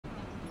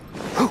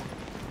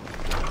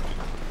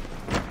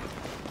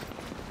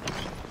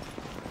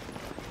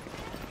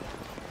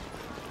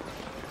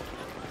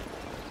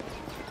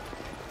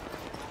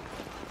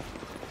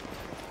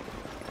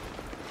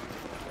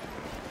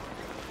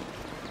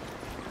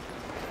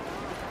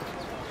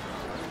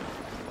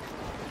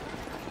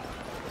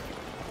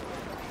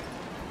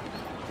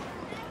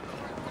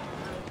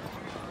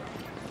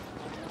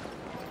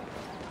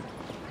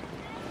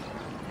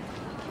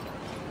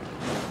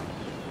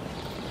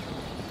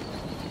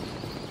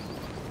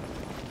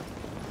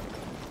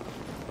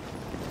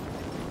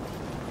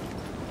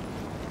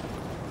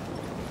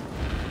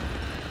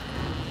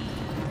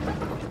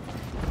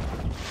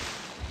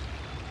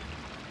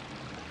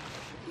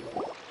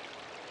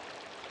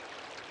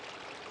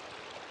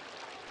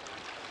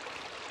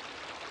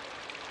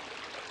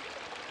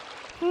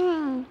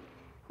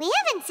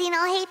haven't seen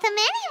Alhaitham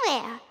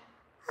anywhere.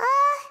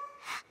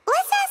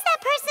 Let's ask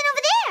that person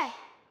over there.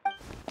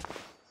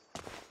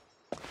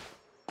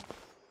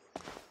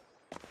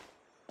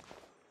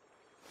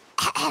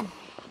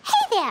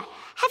 Hey there,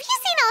 have you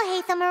seen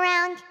Alhaitham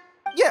around?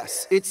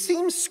 Yes, it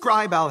seems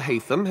Scribe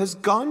Alhaitham has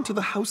gone to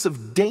the House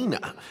of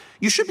Dana.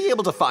 You should be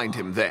able to find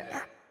him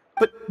there.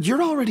 But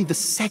you're already the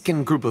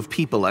second group of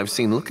people I've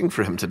seen looking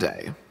for him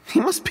today. He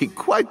must be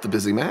quite the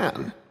busy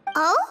man.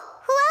 Oh?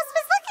 Who else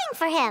was looking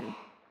for him?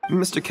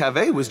 Mr.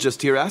 Cavey was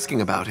just here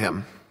asking about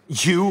him.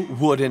 You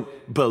wouldn't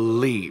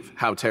believe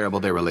how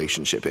terrible their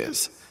relationship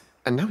is.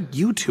 And now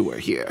you two are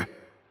here.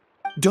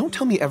 Don't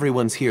tell me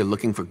everyone's here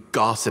looking for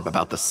gossip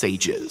about the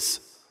sages.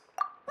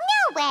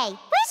 No way!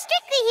 We're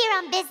strictly here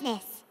on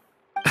business.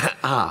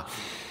 Ah,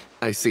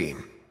 I see.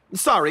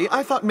 Sorry,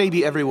 I thought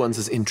maybe everyone's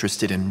as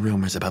interested in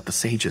rumors about the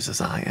sages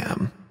as I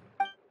am.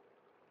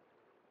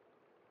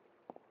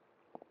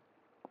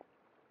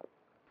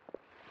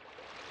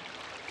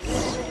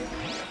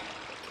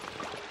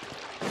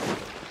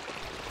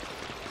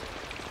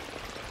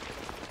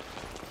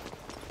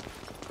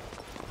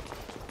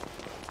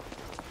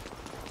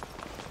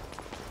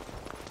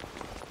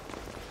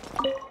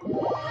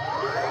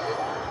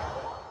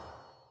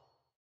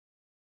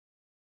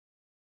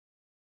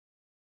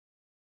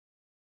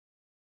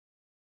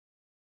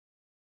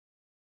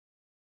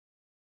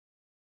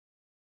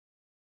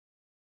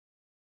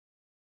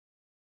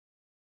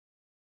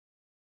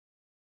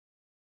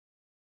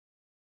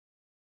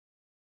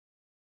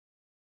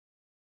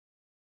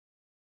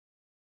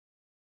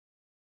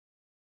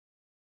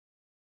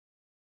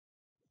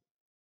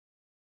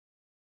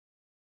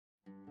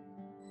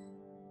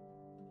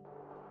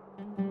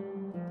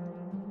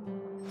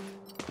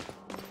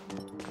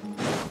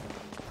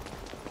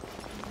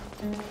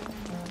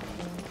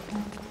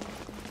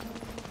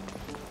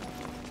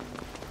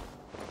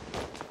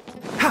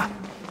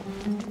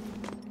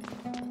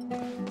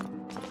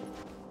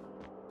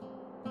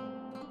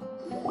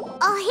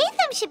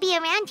 Alhaitham should be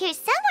around here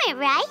somewhere,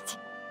 right?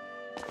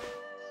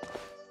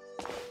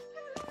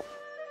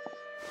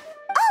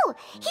 Oh,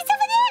 he's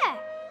over there!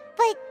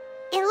 But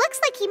it looks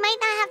like he might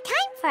not have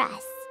time for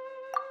us.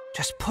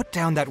 Just put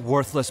down that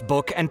worthless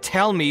book and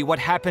tell me what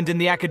happened in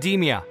the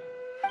academia.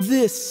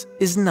 This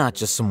is not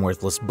just some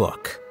worthless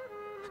book.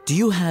 Do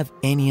you have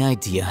any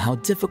idea how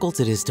difficult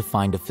it is to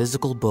find a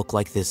physical book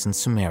like this in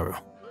Sumeru?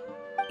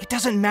 It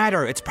doesn't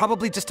matter. It's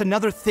probably just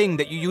another thing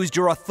that you used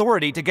your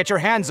authority to get your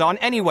hands on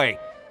anyway.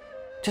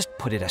 Just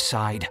put it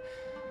aside.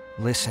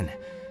 Listen,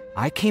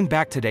 I came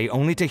back today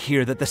only to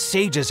hear that the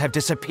sages have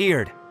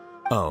disappeared.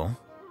 Oh?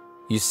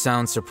 You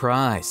sound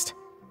surprised.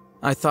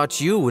 I thought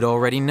you would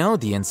already know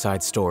the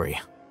inside story.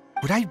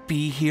 Would I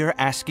be here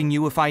asking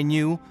you if I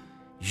knew?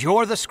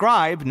 You're the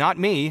scribe, not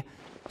me.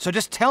 So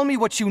just tell me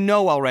what you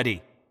know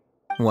already.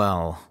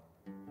 Well,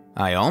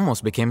 I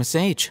almost became a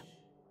sage.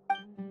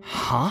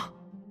 Huh?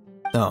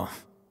 Oh,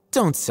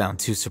 don't sound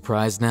too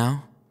surprised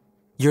now.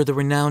 You're the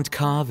renowned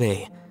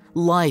Kaveh,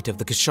 light of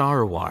the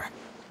Ksharawar.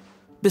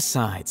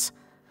 Besides,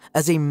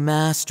 as a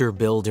master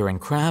builder and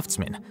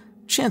craftsman,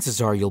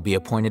 chances are you'll be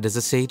appointed as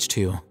a sage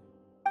too.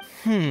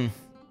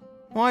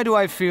 Why do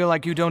I feel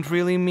like you don't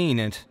really mean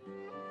it?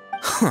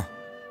 Huh.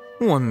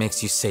 What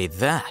makes you say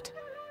that?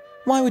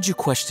 Why would you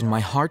question my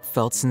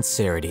heartfelt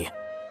sincerity?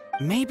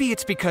 Maybe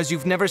it's because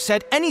you've never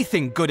said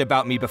anything good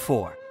about me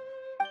before.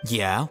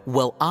 Yeah,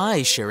 well,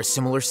 I share a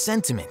similar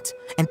sentiment,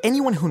 and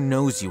anyone who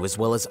knows you as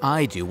well as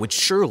I do would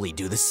surely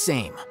do the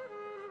same.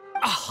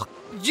 Ugh,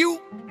 you...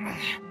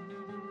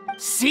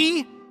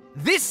 See?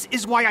 This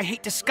is why I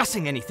hate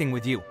discussing anything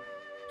with you.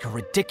 Your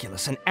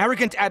ridiculous and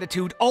arrogant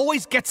attitude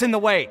always gets in the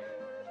way.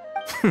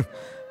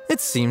 It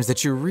seems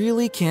that you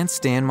really can't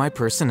stand my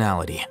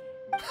personality.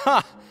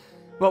 Ha!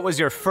 What was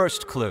your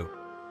first clue?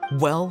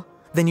 Well,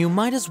 then you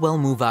might as well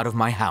move out of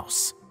my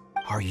house.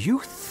 Are you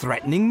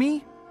threatening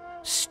me?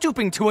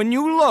 Stooping to a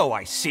new low,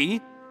 I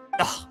see.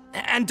 Ugh,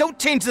 and don't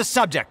change the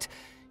subject.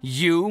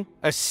 You,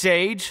 a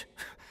sage?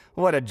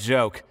 What a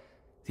joke.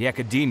 The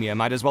academia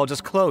might as well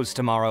just close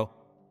tomorrow.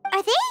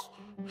 Are they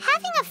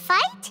having a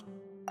fight?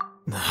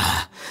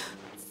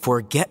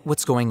 Forget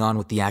what's going on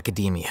with the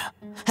academia.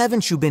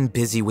 Haven't you been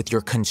busy with your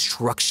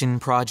construction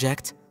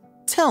project?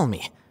 Tell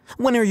me,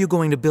 when are you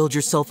going to build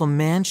yourself a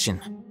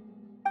mansion?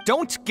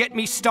 Don't get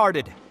me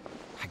started.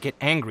 I get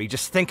angry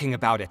just thinking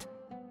about it.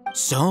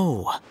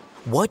 So,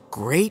 what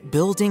great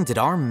building did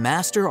our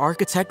master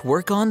architect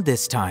work on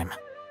this time?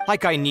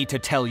 Like I need to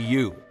tell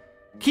you.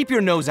 Keep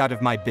your nose out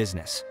of my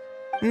business.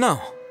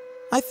 No,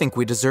 I think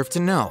we deserve to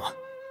know.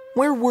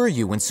 Where were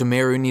you when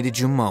Sumeru needed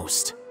you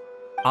most?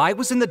 I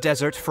was in the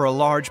desert for a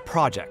large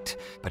project,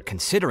 but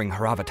considering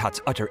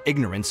Haravatat's utter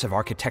ignorance of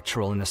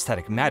architectural and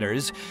aesthetic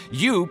matters,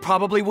 you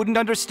probably wouldn't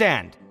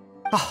understand.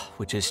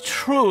 Which is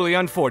truly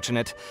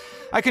unfortunate.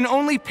 I can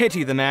only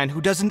pity the man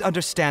who doesn't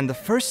understand the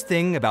first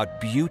thing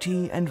about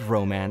beauty and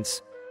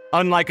romance.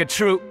 Unlike a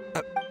true...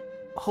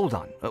 hold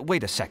on,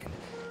 wait a second.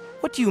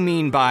 What do you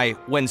mean by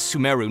when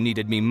Sumeru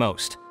needed me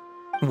most?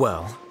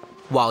 Well,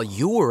 While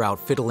you were out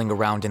fiddling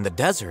around in the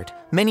desert,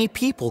 many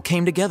people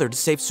came together to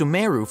save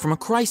Sumeru from a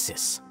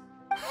crisis.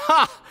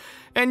 Ha!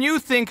 And you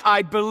think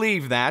I'd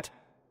believe that?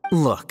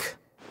 Look,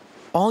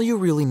 all you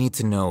really need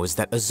to know is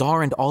that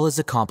Azar and all his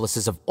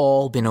accomplices have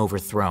all been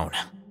overthrown.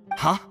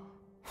 Huh?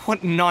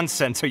 What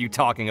nonsense are you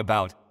talking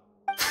about?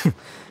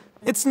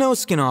 It's no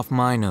skin off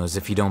my nose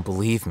if you don't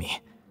believe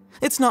me.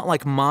 It's not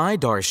like my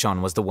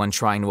Darshan was the one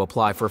trying to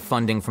apply for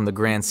funding from the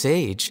Grand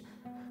Sage.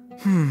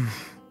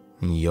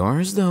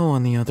 Yours, though,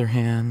 on the other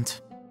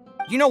hand...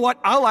 You know what?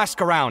 I'll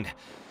ask around.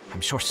 I'm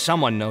sure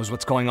someone knows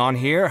what's going on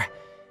here.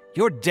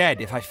 You're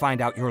dead if I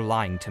find out you're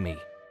lying to me.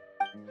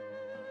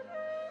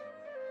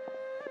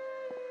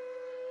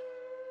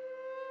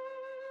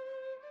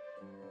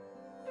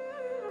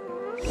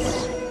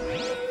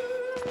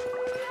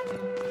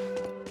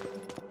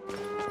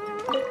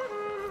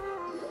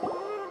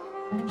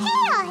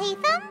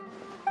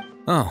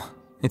 Oh,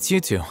 it's you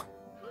two.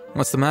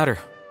 What's the matter?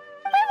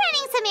 We're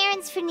running some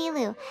errands for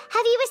Nilu.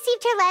 Have you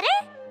received her letter?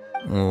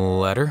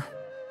 Letter?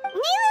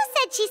 Nilu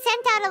said she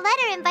sent out a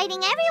letter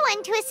inviting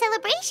everyone to a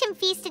celebration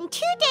feast in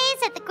 2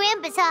 days at the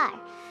Grand Bazaar.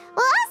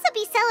 We'll also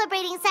be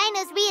celebrating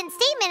Zaino's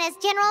reinstatement as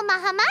General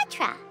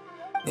Mahamatra.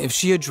 If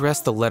she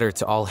addressed the letter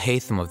to Al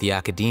Haytham of the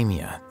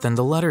Academia, then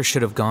the letter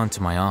should have gone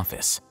to my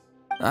office.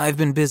 I've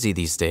been busy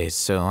these days,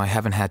 so I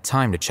haven't had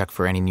time to check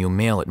for any new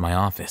mail at my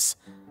office.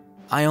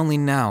 I only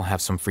now have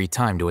some free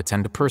time to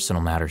attend to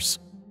personal matters.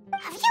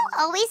 Have you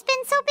always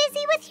been so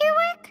busy with your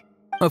work?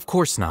 Of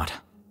course not.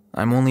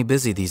 I'm only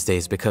busy these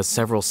days because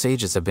several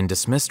sages have been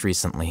dismissed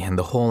recently and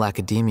the whole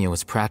academia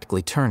was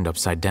practically turned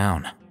upside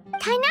down.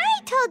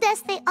 Kainari told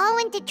us they all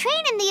went to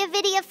train in the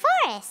Avidia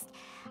Forest.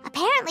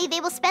 Apparently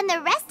they will spend the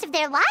rest of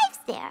their lives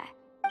there.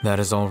 That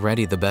is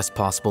already the best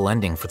possible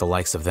ending for the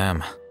likes of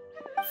them.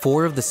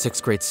 4 of the 6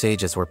 great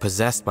sages were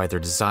possessed by their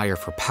desire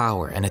for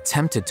power and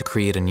attempted to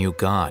create a new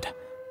god.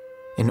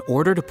 In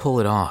order to pull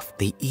it off,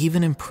 they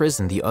even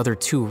imprisoned the other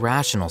 2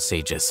 rational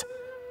sages.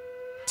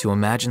 To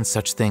imagine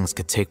such things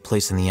could take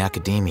place in the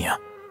academia.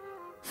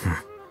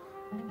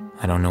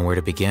 I don't know where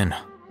to begin.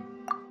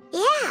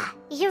 Yeah,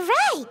 you're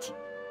right.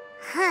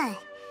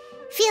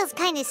 Feels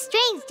kind of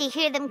strange to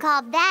hear them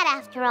called that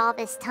after all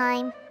this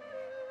time.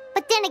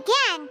 But then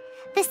again,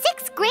 the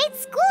 6 great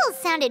schools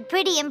sounded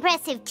pretty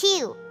impressive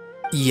too.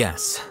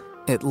 Yes,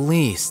 at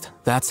least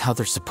that's how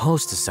they're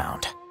supposed to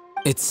sound.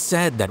 It's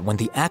said that when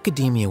the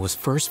academia was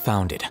first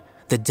founded,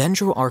 the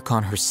Dendro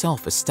Archon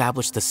herself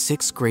established the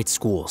 6 great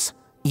schools,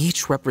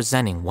 each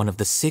representing one of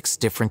the 6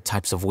 different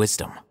types of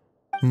wisdom.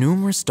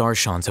 Numerous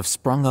Darshans have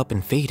sprung up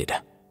and faded.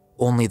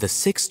 Only the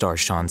 6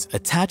 Darshans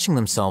attaching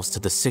themselves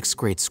to the 6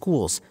 great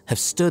schools have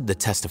stood the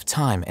test of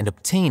time and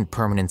obtained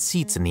permanent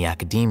seats in the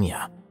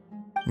academia.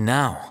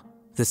 Now,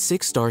 the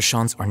 6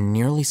 Darshans are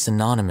nearly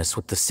synonymous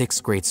with the 6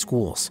 great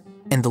schools,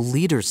 and the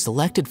leaders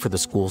selected for the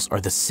schools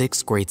are the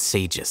 6 great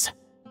sages.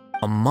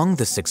 Among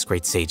the 6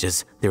 great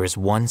sages, there is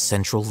one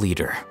central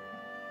leader,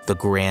 the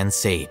Grand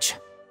Sage.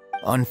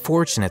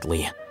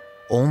 Unfortunately,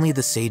 only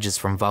the sages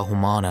from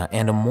Vahumana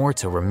and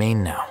Amorta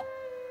remain now.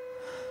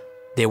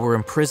 They were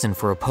imprisoned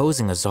for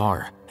opposing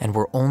Azar and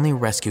were only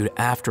rescued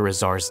after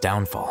Azar's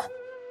downfall.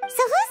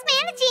 So who's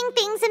managing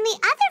things in the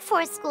other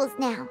 4 schools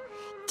now?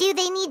 Do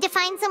they need to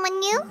find someone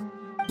new?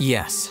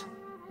 Yes.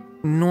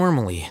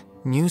 Normally,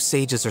 new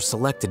sages are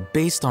selected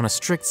based on a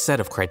strict set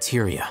of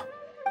criteria.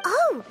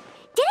 Oh,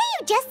 didn't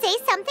you just say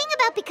something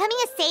about becoming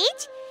a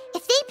sage?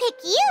 If they pick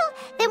you,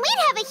 then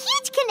we'd have a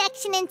huge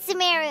connection in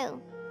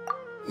Sumeru.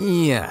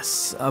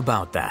 Yes,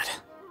 about that.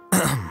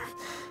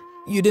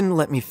 You didn't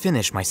let me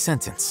finish my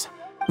sentence.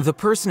 The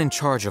person in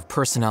charge of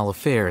personnel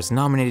affairs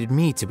nominated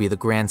me to be the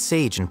Grand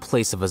Sage in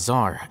place of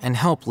Azar and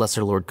help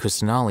Lesser Lord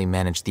Kusanali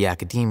manage the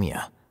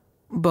academia.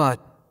 But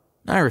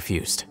I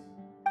refused.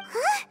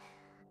 Huh?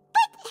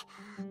 But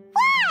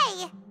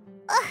why?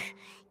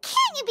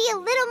 Can't you be a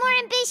little more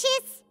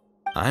ambitious?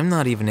 I'm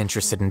not even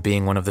interested in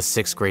being one of the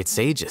 6 great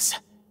sages.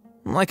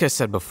 Like I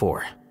said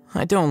before,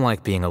 I don't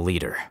like being a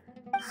leader.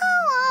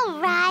 Oh,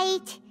 all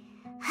right.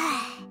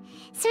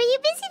 So are you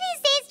busy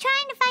these days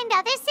trying to find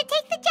others to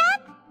take the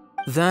job?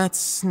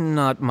 That's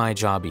not my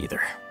job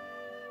either.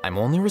 I'm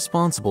only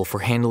responsible for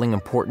handling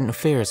important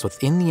affairs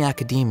within the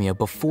academia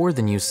before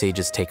the new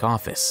sages take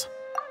office.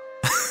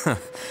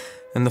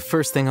 And the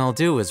first thing I'll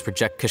do is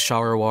reject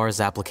Kasharawar's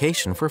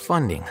application for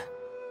funding.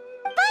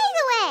 By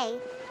the way,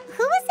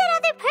 who was that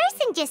other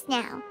person just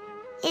now?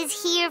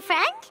 Is he your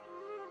friend?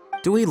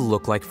 Do we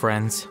look like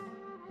friends?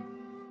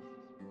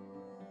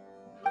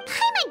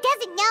 Paimon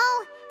doesn't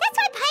know. That's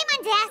why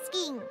Paimon's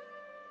asking.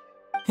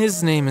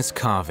 His name is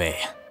Kaveh,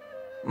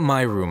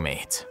 my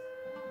roommate.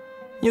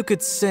 You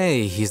could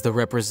say he's the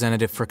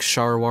representative for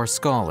Ksharawar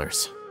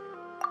scholars.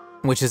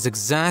 Which is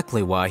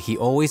exactly why he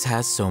always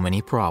has so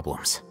many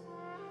problems.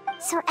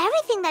 So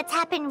everything that's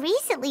happened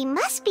recently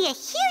must be a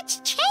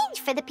huge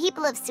change for the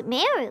people of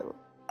Sumeru.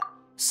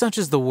 Such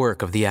is the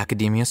work of the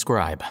Academia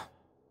Scribe.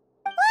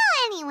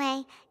 Well,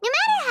 anyway, no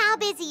matter how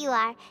busy you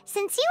are,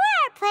 since you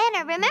are our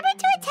planner, remember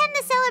to attend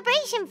the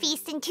celebration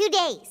feast in 2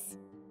 days.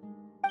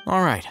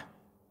 All right,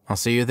 I'll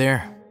see you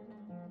there.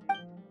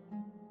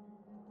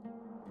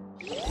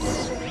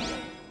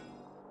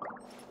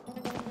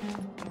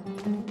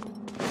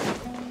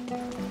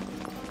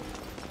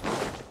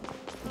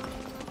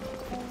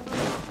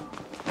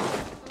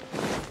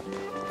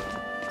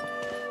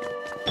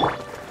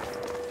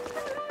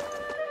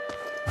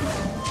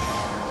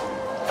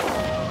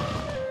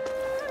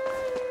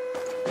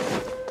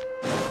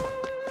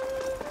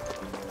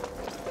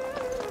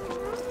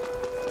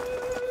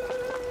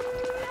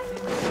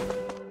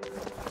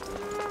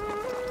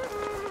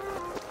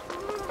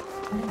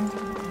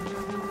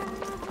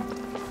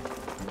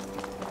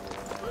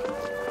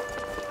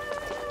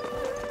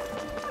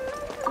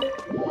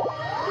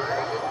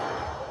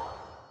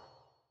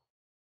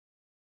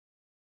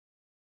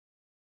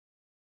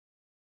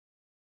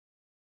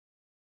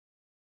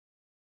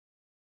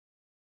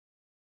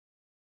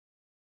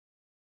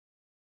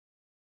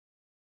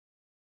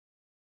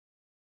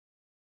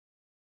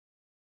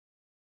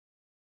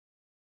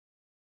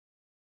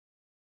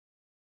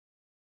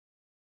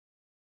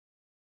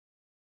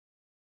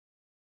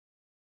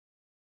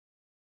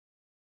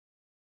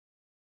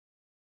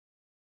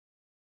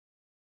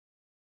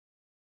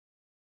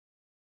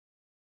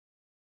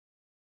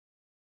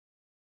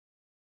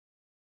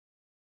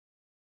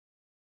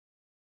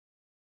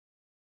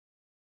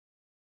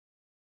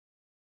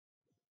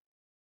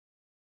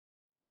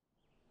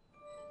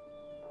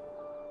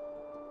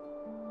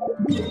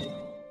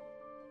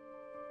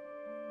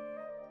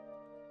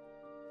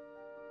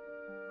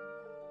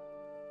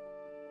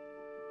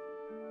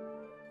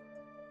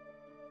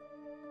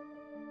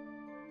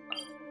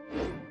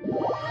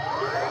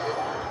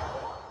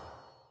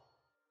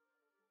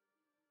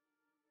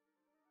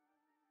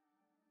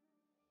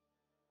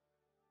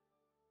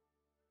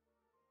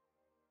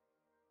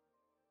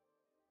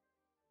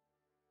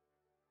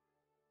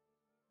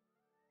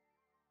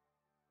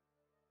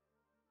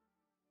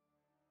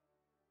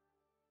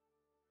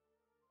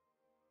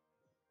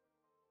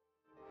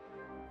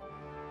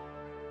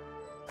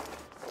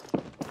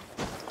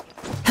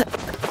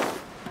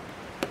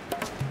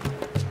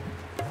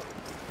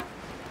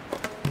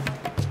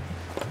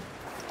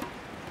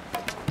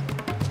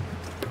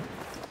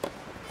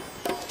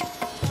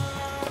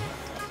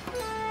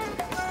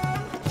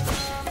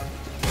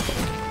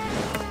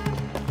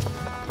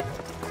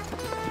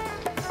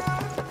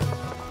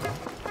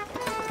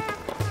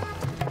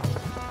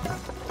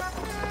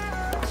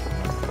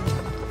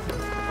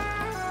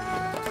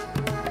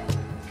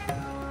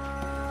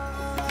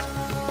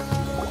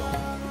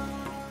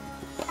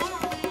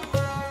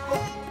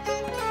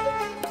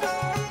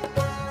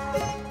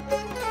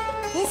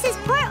 This is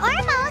Port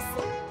Ormos.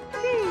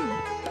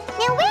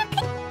 Now where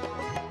could...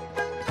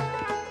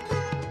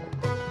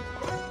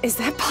 Is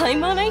that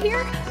Paimon I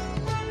hear?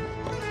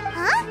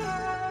 Huh?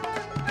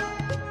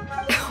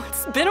 Oh,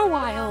 it's been a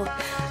while.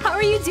 How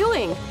are you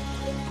doing?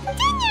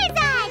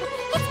 Dinyarzad!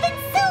 It's been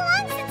so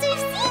long since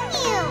we've seen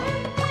you!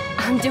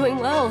 I'm doing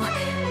well.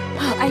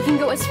 I can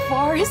go as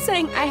far as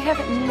saying I have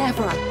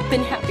never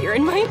been happier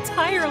in my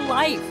entire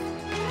life.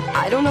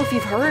 I don't know if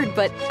you've heard,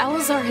 but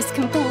Elazar has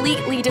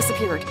completely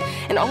disappeared,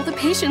 and all the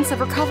patients have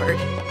recovered.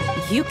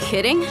 You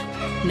kidding?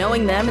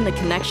 Knowing them and the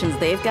connections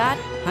they've got,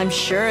 I'm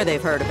sure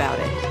they've heard about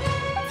it.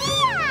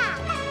 Yeah!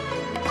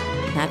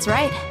 That's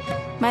right.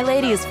 My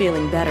lady is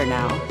feeling better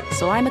now,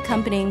 so I'm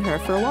accompanying her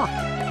for a walk.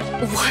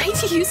 Why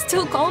do you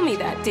still call me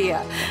that,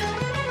 Dia?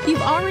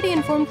 You've already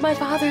informed my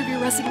father of your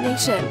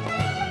resignation.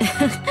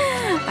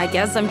 I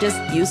guess I'm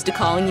just used to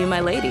calling you my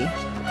lady.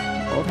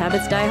 Old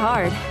habits die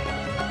hard.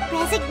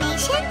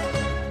 Resignation?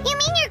 You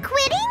mean you're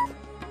quitting?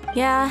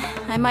 Yeah,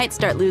 I might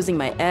start losing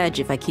my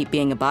edge if I keep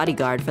being a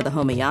bodyguard for the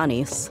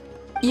Homayanis.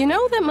 You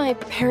know that my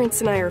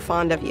parents and I are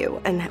fond of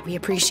you, and that we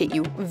appreciate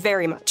you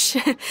very much.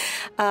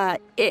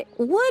 It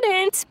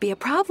wouldn't be a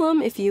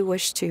problem if you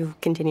wish to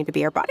continue to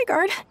be our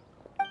bodyguard.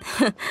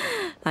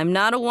 I'm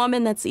not a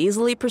woman that's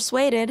easily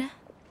persuaded.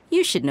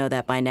 You should know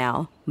that by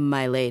now,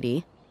 my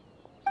lady.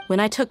 When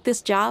I took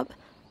this job,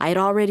 I had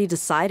already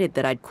decided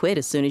that I'd quit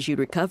as soon as you'd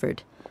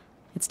recovered.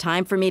 It's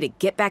time for me to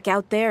get back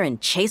out there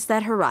and chase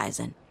that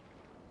horizon.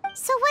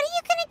 So what are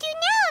you gonna do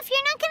now if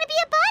you're not gonna be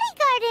a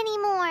bodyguard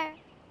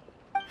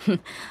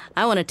anymore?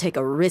 I want to take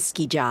a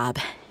risky job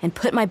and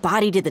put my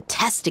body to the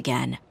test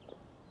again.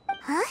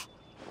 Huh?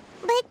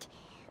 But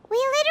we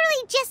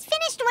literally just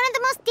finished one of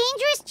the most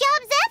dangerous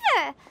jobs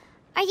ever!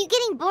 Are you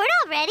getting bored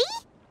already?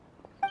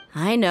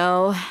 I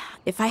know.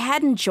 If I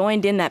hadn't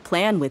joined in that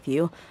plan with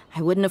you,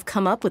 I wouldn't have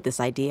come up with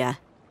this idea.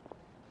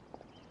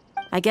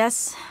 I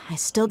guess I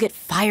still get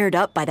fired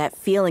up by that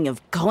feeling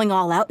of going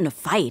all out in a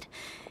fight.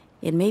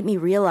 It made me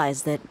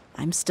realize that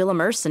I'm still a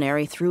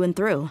mercenary through and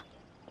through.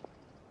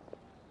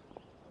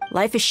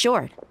 Life is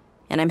short,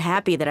 and I'm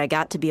happy that I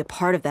got to be a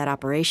part of that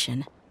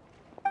operation.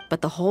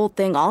 But the whole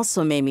thing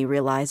also made me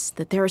realize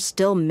that there are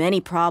still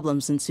many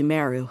problems in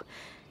Sumeru,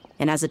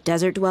 and as a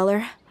desert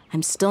dweller,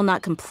 I'm still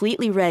not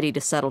completely ready to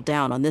settle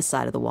down on this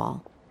side of the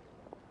wall.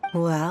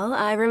 Well,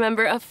 I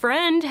remember a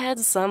friend had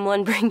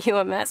someone bring you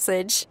a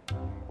message.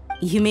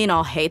 You mean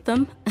I'll hate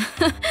them?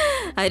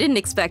 I didn't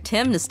expect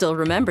him to still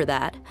remember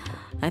that.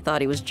 I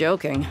thought he was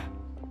joking.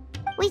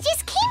 We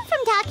just came from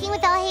talking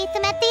with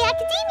Alhaitham at the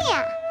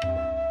Academia.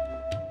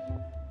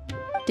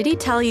 Did he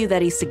tell you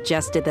that he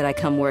suggested that I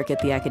come work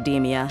at the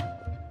Academia?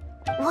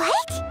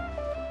 What?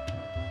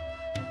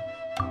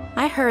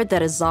 I heard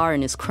that Azar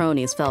and his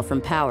cronies fell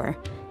from power,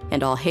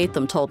 and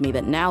Alhaitham told me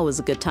that now was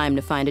a good time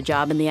to find a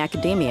job in the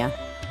Academia,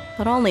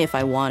 but only if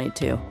I wanted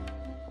to.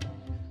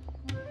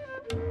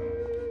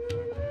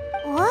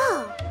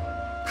 Whoa.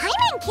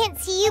 Paimon can't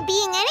see you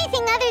being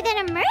anything other than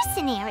a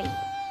mercenary.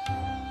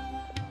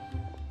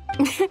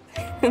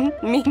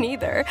 Me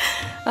neither.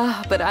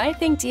 But I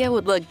think Dia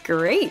would look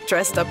great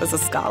dressed up as a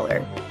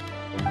scholar.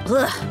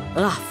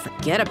 Ugh,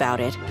 forget about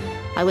it.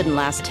 I wouldn't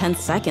last 10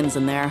 seconds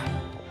in there.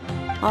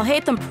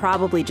 Alhaitham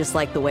probably just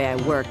liked the way I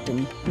worked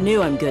and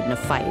knew I'm good in a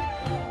fight,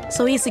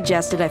 so he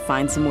suggested I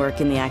find some work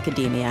in the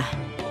Academia.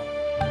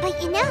 But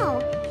you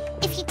know,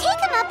 if you take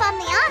him up on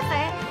the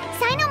offer,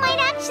 Sino might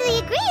actually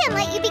agree and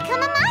let you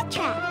become a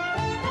Matra.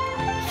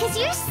 Because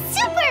you're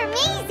super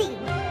amazing!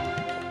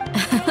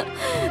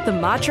 The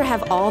Matra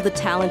have all the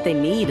talent they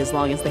need as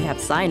long as they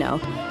have Sino.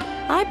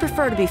 I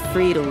prefer to be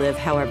free to live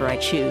however I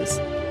choose.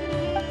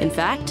 In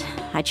fact,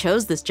 I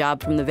chose this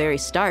job from the very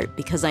start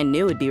because I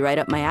knew it'd be right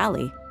up my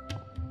alley.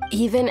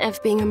 Even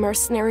if being a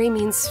mercenary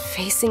means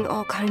facing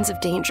all kinds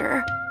of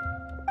danger.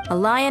 A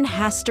lion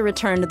has to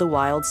return to the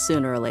wild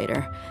sooner or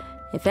later,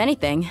 If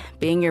anything,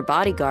 being your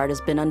bodyguard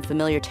has been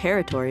unfamiliar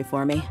territory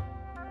for me.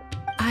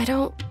 I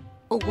don't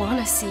want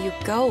to see you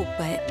go,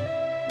 but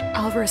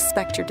I'll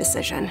respect your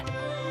decision.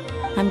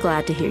 I'm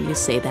glad to hear you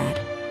say that.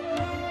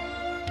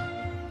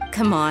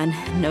 Come on,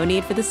 no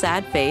need for the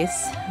sad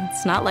face.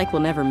 It's not like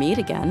we'll never meet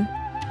again.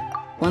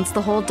 Once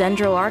the whole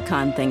Dendro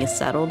Archon thing is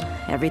settled,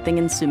 everything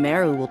in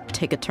Sumeru will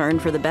take a turn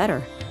for the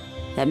better.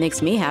 That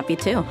makes me happy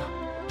too.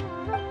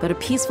 But a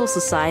peaceful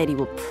society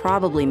will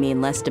probably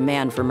mean less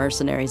demand for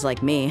mercenaries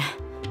like me.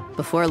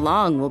 Before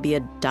long, we'll be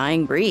a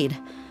dying breed.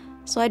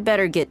 So I'd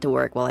better get to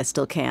work while I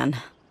still can.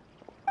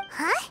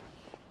 Huh?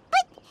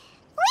 But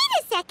wait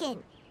a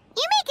second.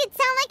 You make it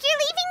sound like you're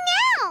leaving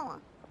now.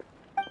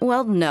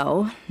 Well,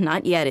 no,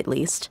 not yet at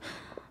least.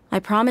 I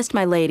promised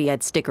my lady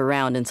I'd stick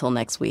around until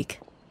next week.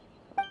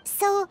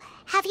 So,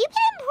 have you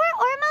been in Port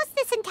Ormos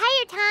this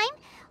entire time?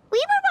 We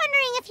were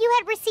wondering if you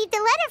had received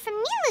a letter from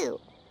Nilu.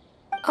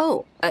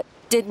 Oh,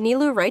 did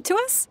Nilu write to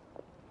us?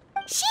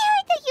 She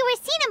heard that you were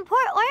seen in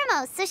Port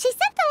Ormos, so she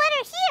sent the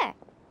letter here.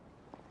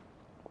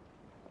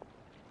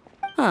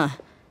 Huh.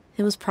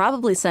 It was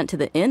probably sent to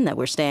the inn that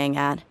we're staying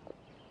at.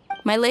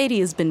 My lady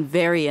has been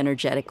very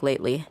energetic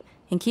lately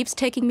and keeps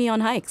taking me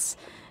on hikes,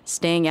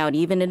 staying out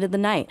even into the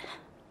night.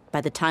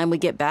 By the time we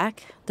get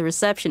back, the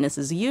receptionist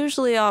is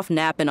usually off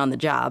napping on the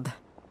job.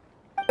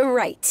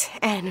 Right,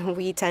 and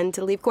we tend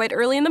to leave quite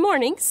early in the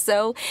morning,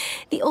 so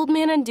the old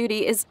man on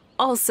duty is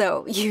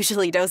also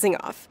usually dozing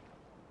off.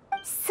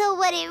 So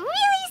what it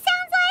really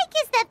sounds like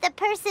is that the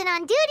person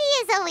on duty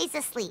is always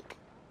asleep.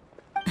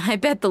 I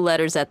bet the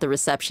letter's at the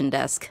reception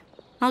desk.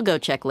 I'll go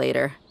check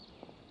later.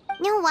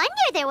 No wonder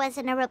there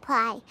wasn't a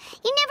reply.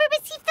 You never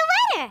received the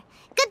letter.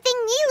 Good thing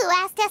Nilu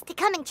asked us to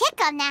come and check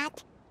on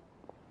that.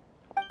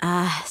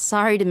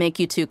 Sorry to make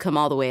you two come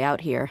all the way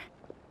out here.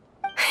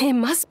 It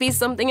must be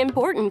something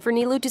important for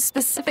Nilu to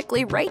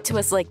specifically write to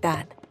us like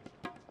that.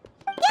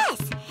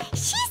 Yes,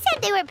 she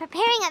said they were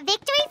preparing a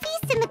victory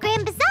feast in the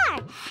Grand Bazaar,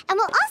 and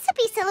will also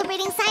be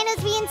celebrating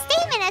Sino's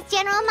reinstatement as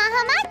General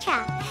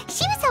Mahamatra.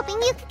 She was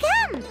hoping you could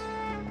come.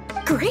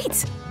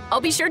 Great!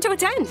 I'll be sure to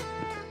attend.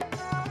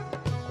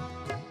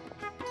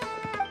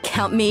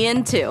 Count me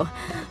in too.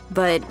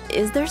 But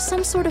is there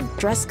some sort of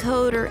dress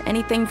code or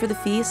anything for the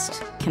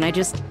feast? Can I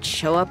just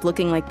show up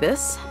looking like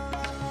this?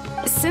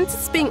 Since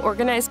it's being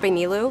organized by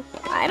Nilu,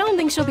 I don't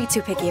think she'll be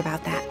too picky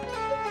about that.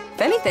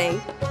 If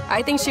anything,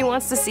 I think she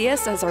wants to see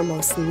us as our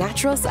most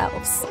natural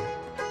selves.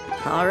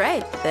 All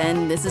right,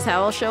 then this is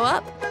how I'll show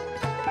up.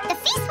 The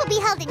feast will be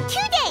held in 2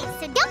 days,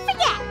 so don't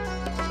forget.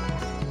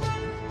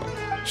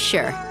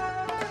 Sure.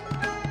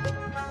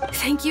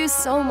 Thank you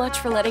so much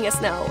for letting us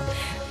know.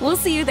 We'll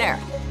see you there.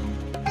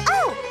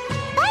 Oh,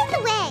 by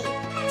the way,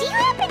 do you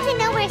happen to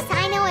know where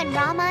Sino and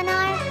Raman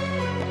are?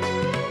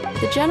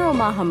 The General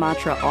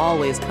Mahamatra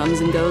always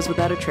comes and goes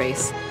without a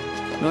trace.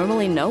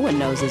 Normally no one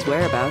knows his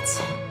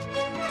whereabouts.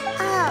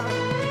 Oh.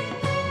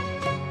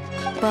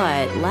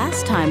 But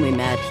last time we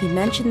met, he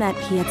mentioned that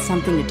he had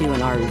something to do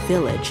in Aru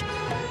Village.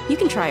 You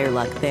can try your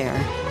luck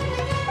there.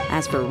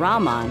 As for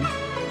Raman,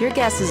 your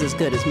guess is as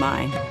good as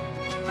mine.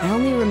 I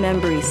only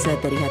remember he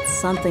said that he had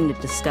something to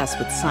discuss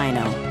with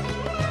Sino.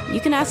 You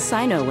can ask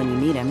Sino when you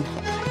meet him.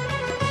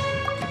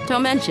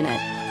 Don't mention it.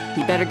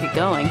 You better get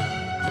going.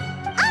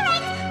 All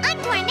right,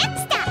 on to our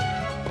next stop.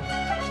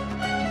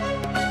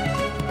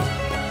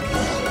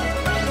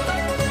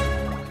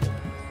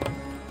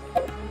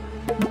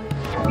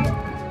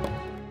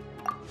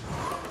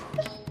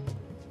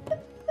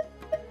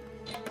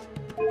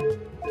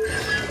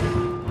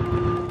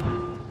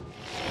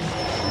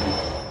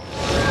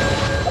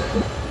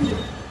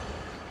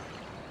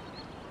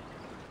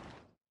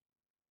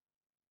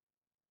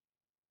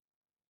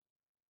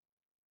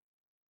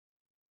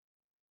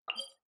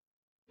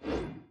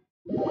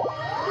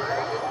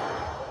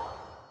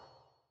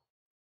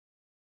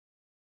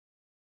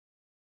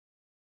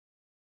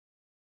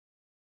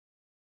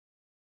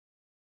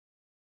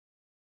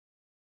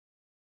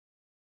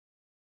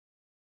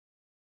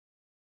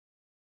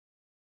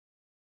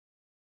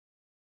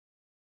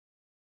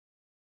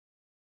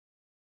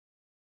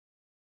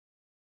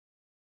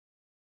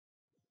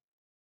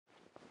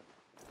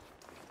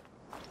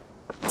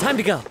 Time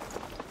to go.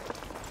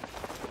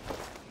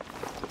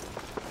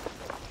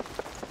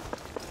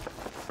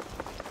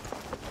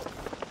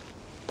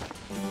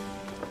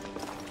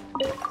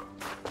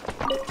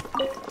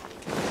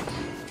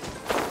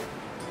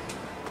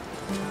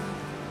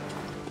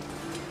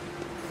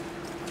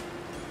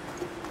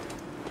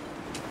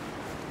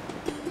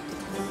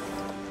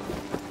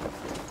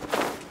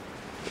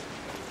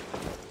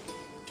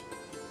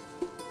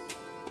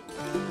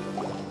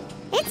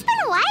 It's been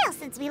a while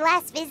since we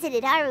last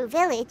visited Aru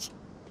Village.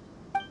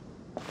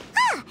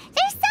 Ah,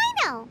 there's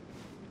Sino!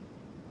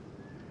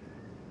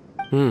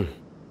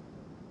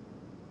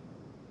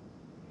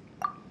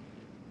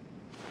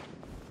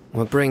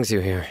 What brings you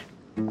here?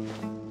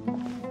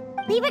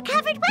 We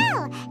recovered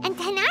well, and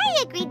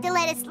Tainari agreed to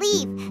let us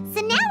leave,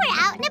 so now we're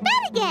out and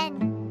about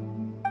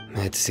again.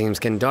 It seems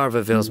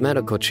Gandarvaville's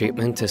medical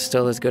treatment is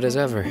still as good as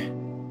ever.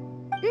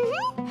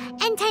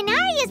 And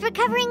Tainari is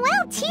recovering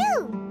well,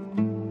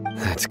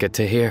 That's good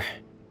to hear.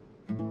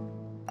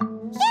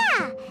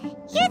 Yeah,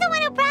 you're the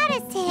one who brought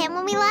us to him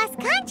when we lost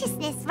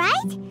consciousness,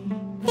 right?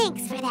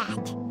 Thanks for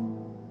that.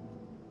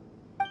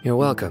 You're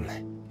welcome.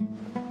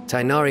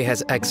 Tainari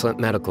has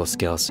excellent medical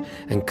skills,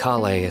 and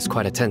Kale is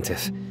quite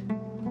attentive.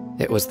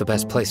 It was the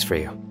best place for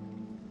you.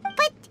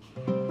 But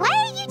why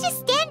are you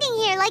just standing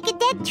here like a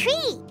dead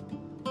tree?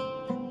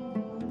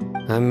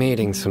 I'm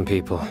meeting some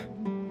people.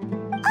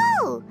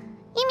 Oh,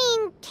 you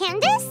mean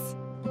Candace?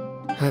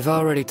 I've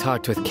already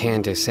talked with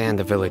Candace and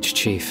the village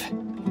chief.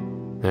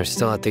 They're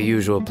still at the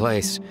usual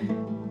place.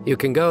 You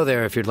can go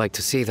there if you'd like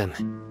to see them.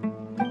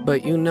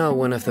 But you know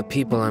one of the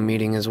people I'm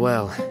meeting as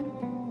well.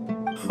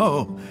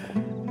 Oh,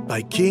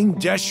 by King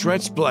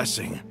Deshret's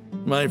blessing,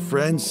 my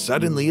friend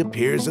suddenly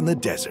appears in the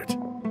desert.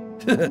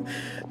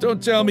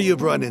 Don't tell me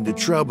you've run into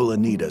trouble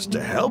and need us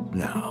to help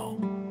now.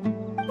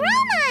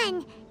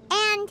 Roman!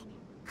 And...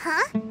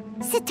 huh?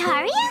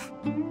 Sataria?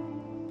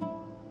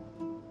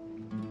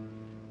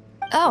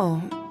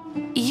 Oh,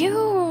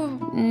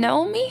 you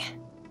know me?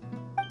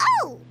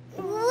 Oh,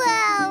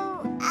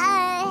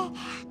 well,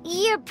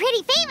 you're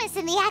pretty famous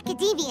in the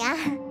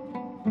academia.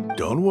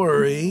 Don't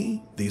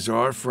worry, these are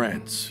our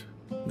friends.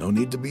 No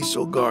need to be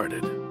so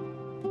guarded.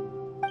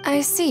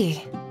 I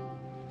see.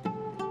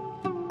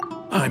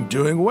 I'm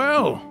doing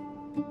well.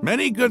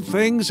 Many good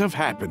things have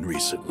happened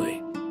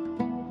recently.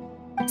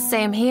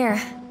 Same here.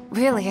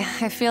 Really,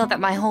 I feel that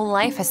my whole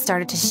life has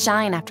started to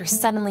shine after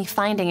suddenly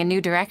finding a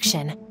new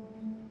direction.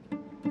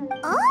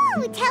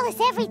 Oh, tell us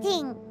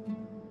everything.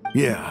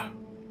 Yeah,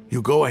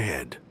 you go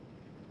ahead.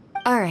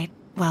 Alright,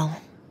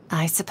 well,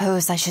 I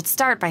suppose I should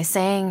start by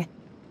saying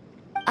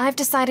I've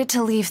decided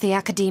to leave the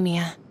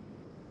academia.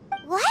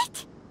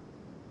 What?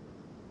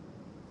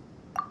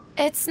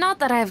 It's not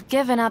that I've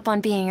given up on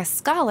being a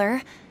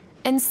scholar.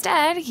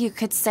 Instead, you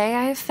could say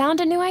I've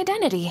found a new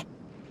identity.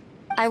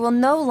 I will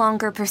no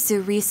longer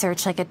pursue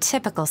research like a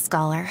typical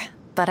scholar,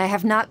 but I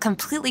have not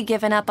completely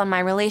given up on my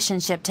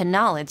relationship to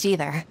knowledge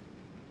either.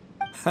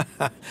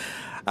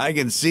 I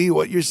can see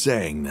what you're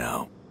saying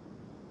now.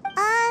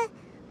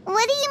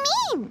 What do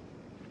you mean?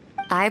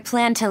 I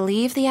plan to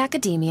leave the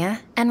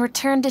academia and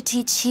return to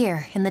teach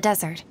here in the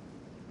desert.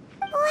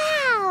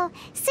 Wow,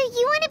 so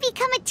you want to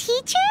become a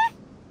teacher?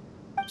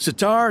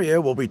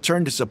 Sataria will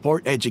return to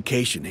support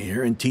education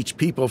here and teach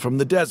people from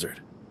the desert.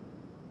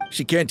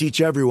 She can't teach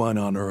everyone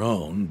on her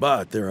own,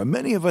 but there are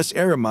many of us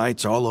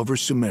Eremites all over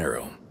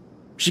Sumeru.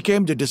 She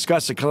came to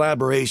discuss a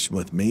collaboration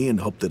with me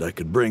and hoped that I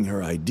could bring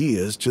her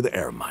ideas to the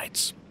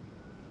Eremites.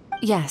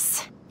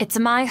 Yes, it's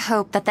my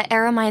hope that the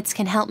Eremites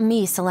can help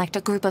me select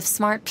a group of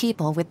smart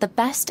people with the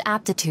best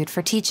aptitude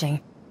for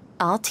teaching.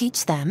 I'll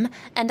teach them,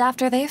 and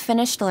after they've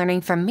finished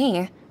learning from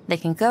me, they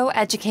can go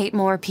educate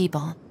more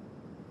people.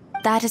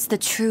 That is the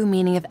true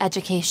meaning of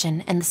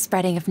education and the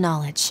spreading of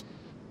knowledge.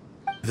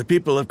 The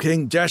people of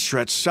King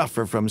Deshret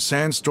suffer from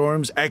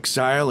sandstorms,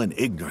 exile, and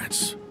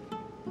ignorance.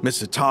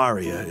 Miss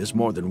Sataria is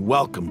more than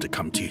welcome to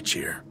come teach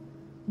here.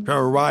 Her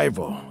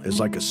arrival is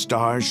like a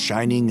star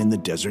shining in the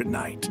desert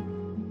night.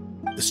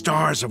 The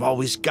stars have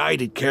always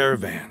guided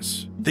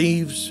caravans,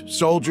 thieves,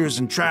 soldiers,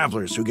 and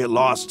travelers who get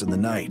lost in the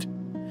night.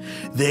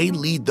 They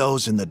lead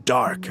those in the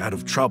dark out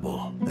of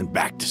trouble and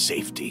back to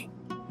safety.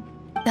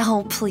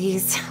 Oh,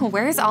 please,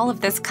 where's all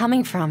of this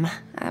coming from?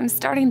 I'm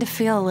starting to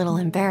feel a little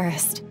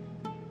embarrassed.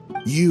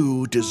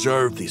 You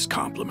deserve these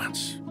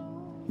compliments.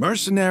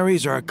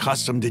 Mercenaries are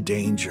accustomed to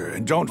danger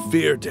and don't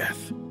fear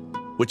death,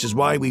 which is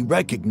why we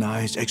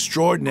recognize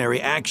extraordinary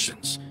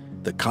actions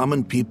that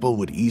common people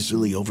would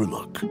easily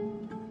overlook.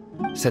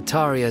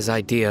 Sataria's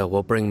idea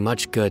will bring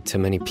much good to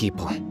many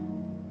people.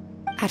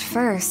 At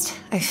first,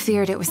 I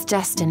feared it was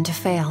destined to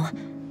fail.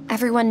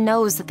 Everyone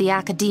knows that the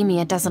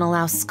academia doesn't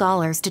allow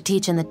scholars to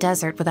teach in the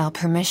desert without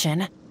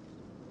permission.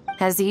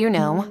 As you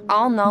know,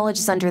 all knowledge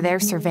is under their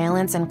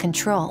surveillance and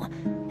control,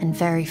 and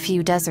very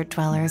few desert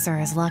dwellers are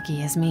as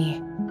lucky as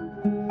me.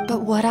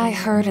 But what I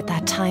heard at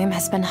that time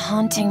has been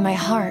haunting my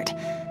heart,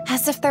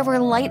 as if there were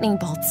lightning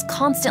bolts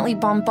constantly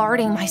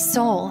bombarding my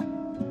soul.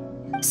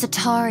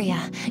 Sataria,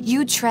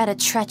 you tread a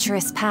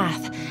treacherous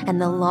path,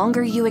 and the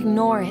longer you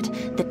ignore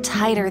it, the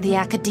tighter the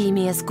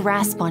academia's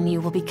grasp on you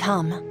will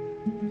become.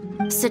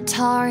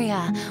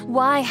 Sataria,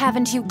 why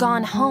haven't you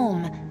gone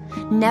home?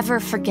 Never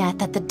forget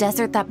that the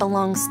desert that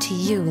belongs to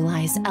you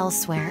lies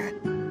elsewhere.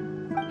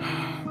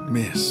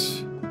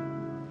 Miss.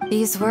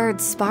 These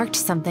words sparked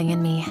something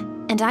in me,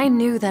 and I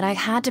knew that I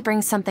had to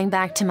bring something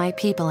back to my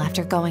people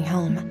after going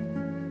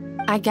home.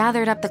 I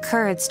gathered up the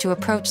courage to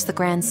approach the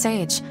Grand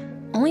Sage,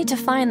 only to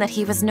find that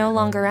he was no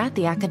longer at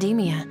the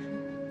academia.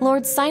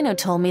 Lord Sino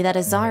told me that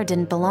Azar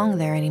didn't belong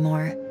there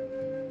anymore.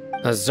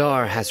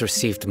 Azar has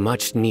received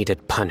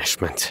much-needed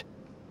punishment.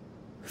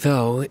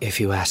 Though, if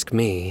you ask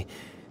me,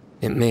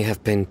 it may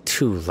have been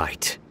too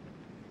light.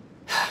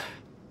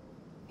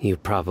 You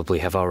probably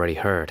have already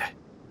heard.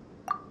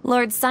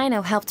 Lord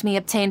Sino helped me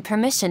obtain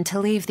permission to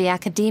leave the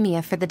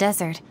academia for the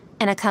desert,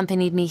 and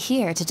accompanied me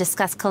here to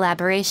discuss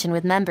collaboration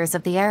with members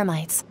of the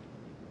Eremites.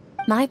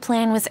 My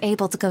plan was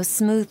able to go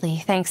smoothly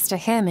thanks to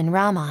him and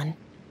Rahman.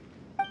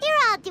 You're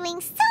all doing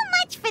so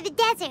much for the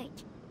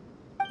desert.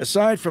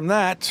 Aside from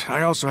that,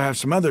 I also have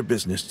some other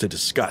business to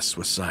discuss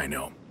with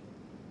Sino.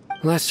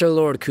 Lesser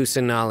Lord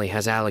Kusanali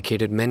has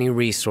allocated many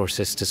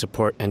resources to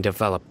support and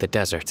develop the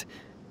desert.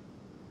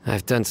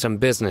 I've done some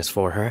business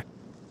for her,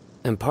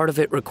 and part of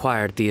it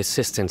required the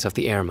assistance of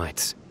the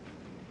Eremites.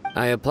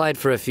 I applied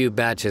for a few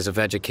batches of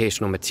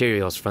educational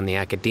materials from the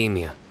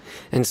academia,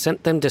 and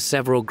sent them to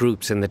several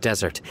groups in the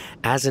desert,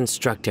 as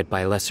instructed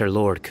by Lesser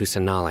Lord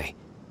Kusanali.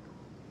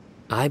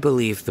 I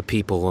believe the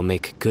people will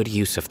make good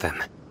use of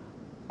them.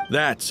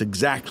 That's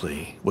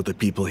exactly what the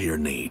people here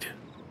need.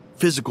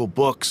 Physical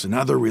books and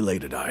other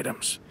related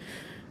items.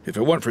 If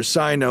it weren't for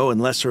Sino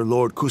and Lesser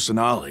Lord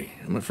Kusanali,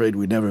 I'm afraid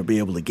we'd never be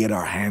able to get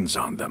our hands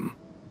on them.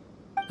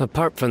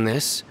 Apart from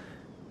this,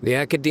 the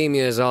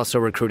academia is also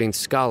recruiting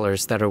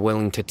scholars that are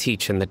willing to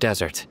teach in the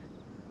desert.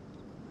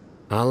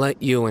 I'll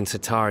let you and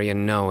Sataria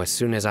know as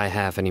soon as I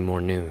have any more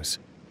news.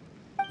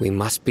 We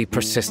must be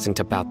persistent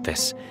about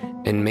this,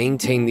 and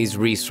maintain these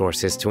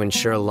resources to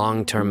ensure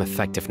long-term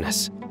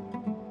effectiveness.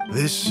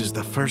 This is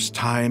the first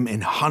time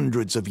in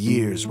hundreds of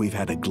years we've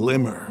had a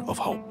glimmer of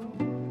hope.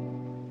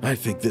 I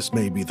think this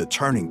may be the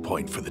turning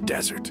point for the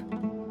desert.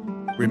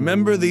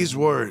 Remember these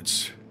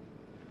words.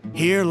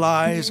 Here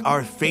lies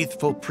our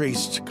faithful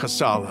priest,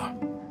 Kasala.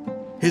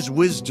 His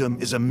wisdom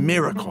is a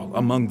miracle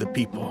among the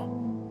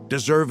people,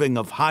 deserving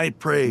of high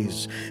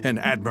praise and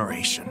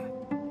admiration.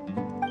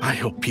 I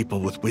hope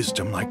people with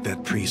wisdom like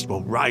that priest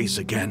will rise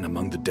again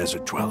among the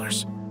desert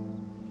dwellers.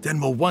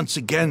 Then we'll once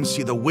again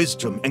see the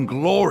wisdom and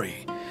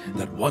glory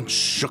that once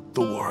shook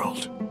the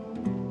world.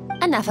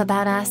 Enough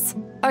about us.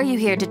 Are you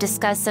here to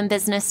discuss some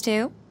business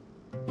too?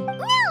 No,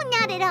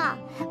 not at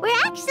all. We're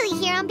actually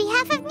here on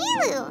behalf of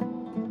Nilu.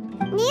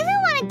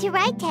 Nilu wanted to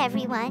write to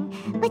everyone,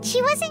 but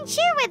she wasn't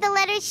sure where the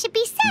letters should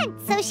be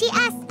sent, so she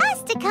asked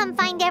us to come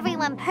find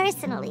everyone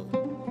personally.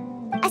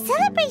 A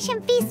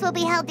celebration feast will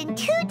be held in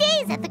 2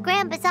 days at the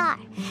Grand Bazaar.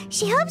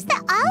 She hopes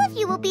that all of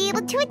you will be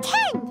able to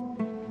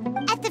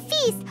attend. At the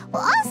feast,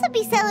 we'll also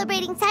be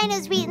celebrating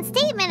Sino's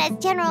reinstatement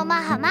as General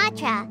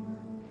Mahamatra.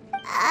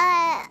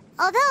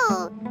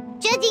 Although,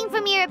 judging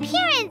from your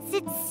appearance,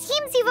 it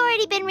seems you've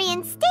already been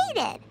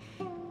reinstated.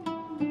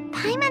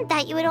 Paimon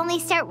thought you would only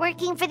start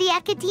working for the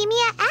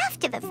Academia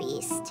after the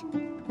feast.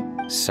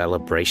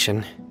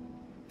 Celebration?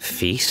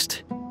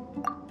 Feast?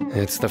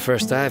 It's the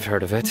first I've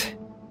heard of it.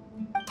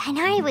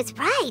 Tainari was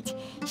right.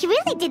 He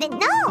really didn't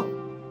know.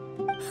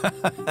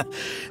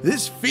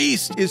 This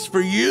feast is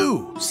for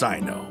you,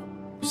 Sino.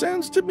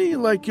 Sounds to me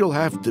like you'll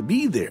have to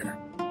be there.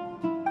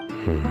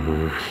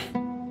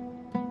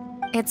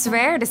 It's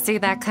rare to see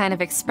that kind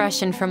of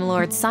expression from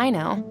Lord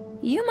Sino.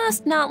 You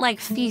must not like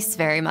feasts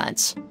very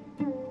much.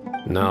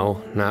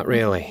 No, not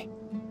really.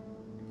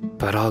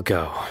 But I'll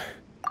go.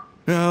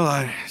 Well,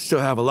 I still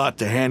have a lot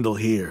to handle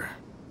here.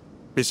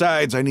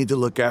 Besides, I need to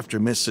look after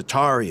Miss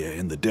Sataria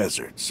in the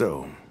desert,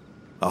 so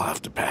I'll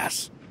have to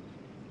pass.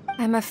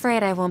 I'm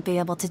afraid I won't be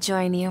able to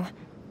join you.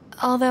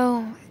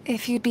 Although,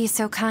 if you'd be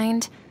so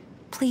kind,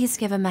 please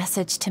give a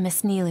message to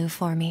Miss Nilu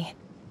for me.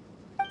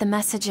 The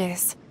message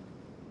is,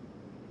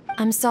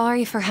 I'm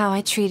sorry for how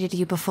I treated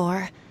you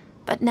before,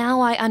 but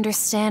now I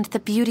understand the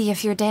beauty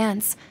of your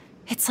dance.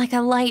 It's like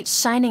a light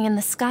shining in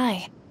the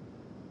sky.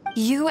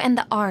 You and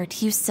the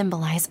art you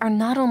symbolize are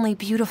not only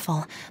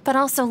beautiful, but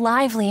also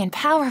lively and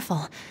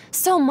powerful,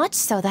 so much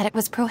so that it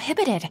was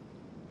prohibited.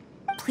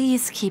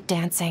 Please keep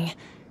dancing,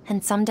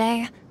 and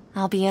someday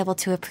I'll be able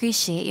to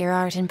appreciate your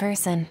art in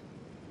person.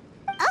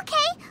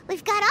 Okay,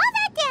 we've got all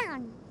that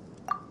down.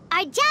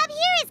 Our job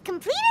here is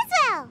complete as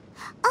well.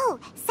 Oh,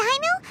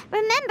 Sino,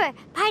 remember,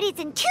 party's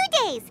in 2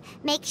 days.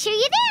 Make sure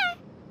you're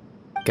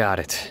there. Got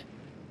it.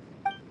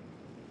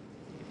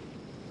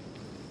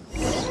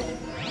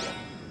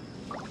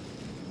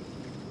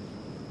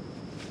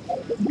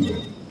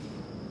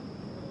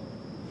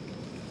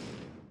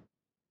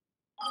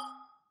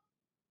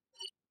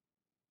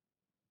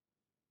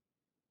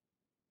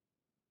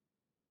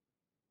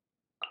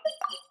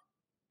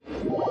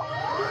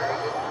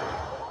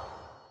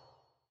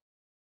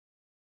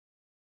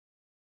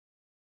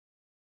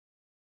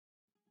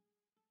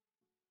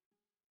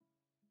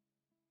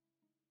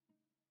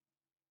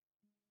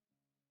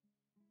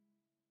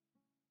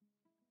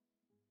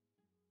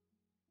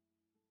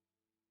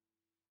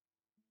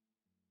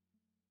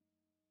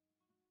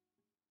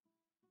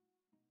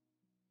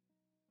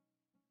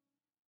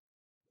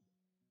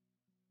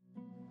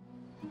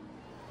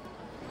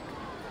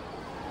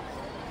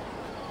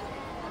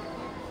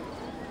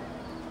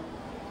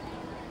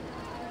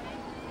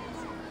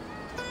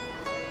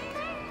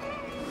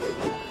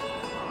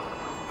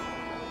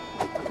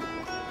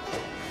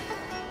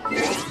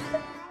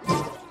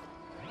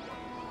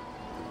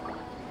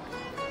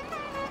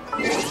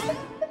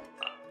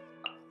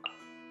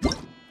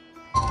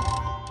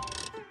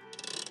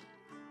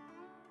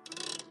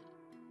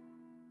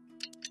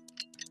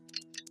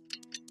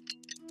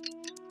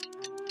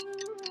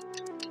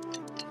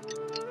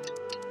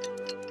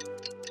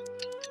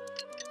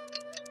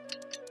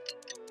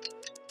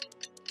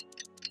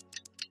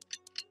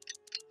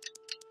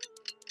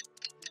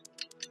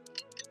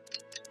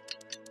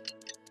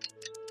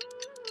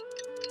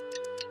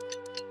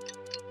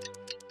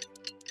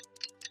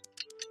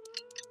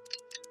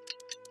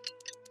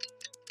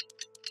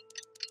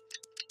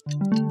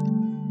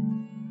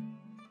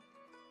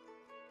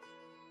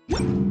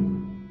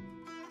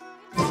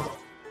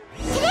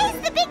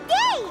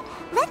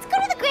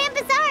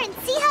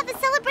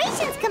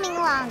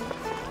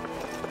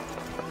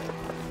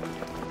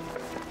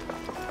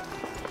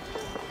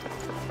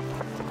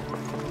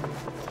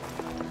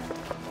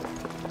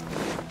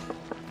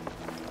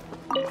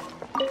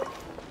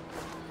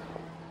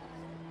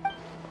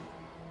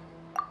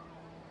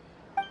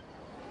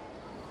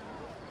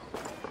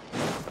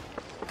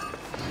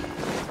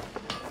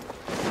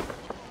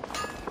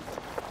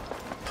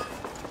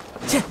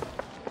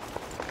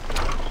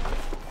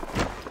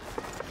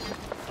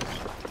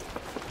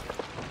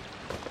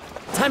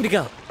 Time to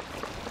go.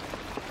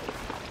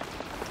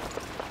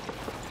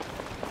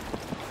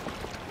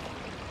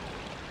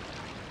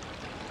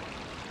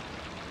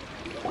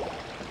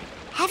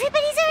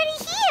 Everybody's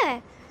already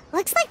here.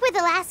 Looks like we're the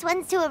last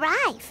ones to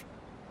arrive.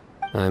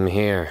 I'm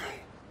here.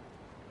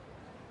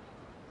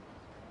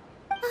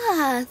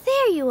 Ah,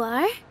 there you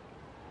are.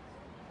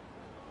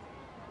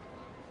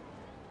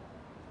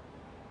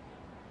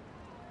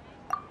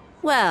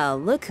 Well,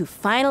 look who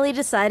finally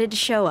decided to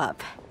show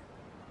up.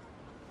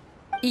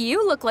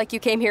 You look like you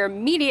came here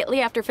immediately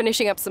after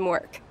finishing up some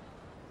work.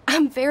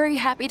 I'm very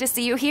happy to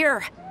see you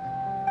here.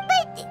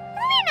 But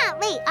we're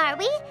not late, are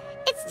we?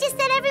 It's just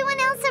that everyone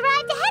else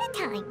arrived ahead of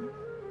time.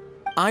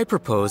 I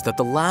propose that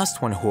the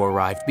last one who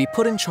arrived be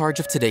put in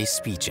charge of today's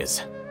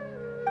speeches.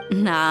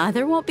 Nah,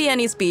 there won't be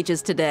any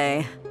speeches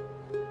today.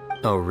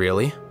 Oh,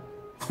 really?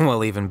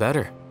 Well, even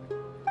better.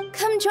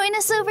 Come join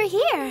us over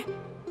here.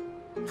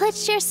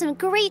 Let's share some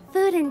great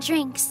food and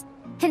drinks,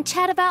 and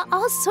chat about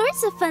all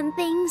sorts of fun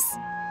things.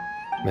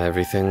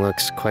 Everything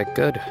looks quite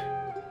good.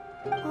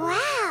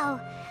 Wow!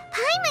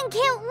 Paimon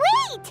can't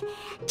wait!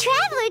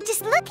 Traveler,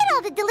 just look at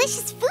all the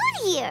delicious food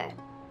here!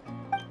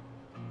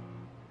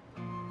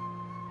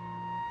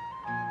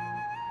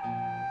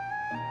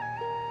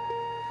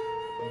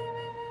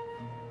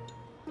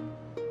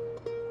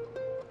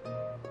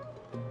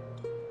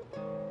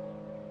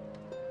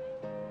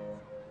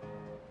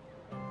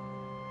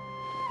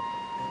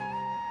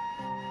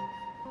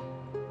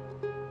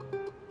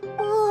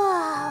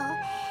 Whoa!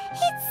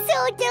 It's so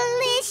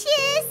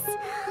delicious!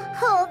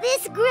 Oh,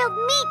 this grilled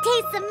meat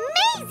tastes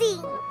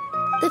amazing!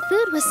 The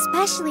food was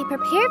specially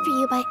prepared for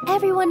you by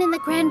everyone in the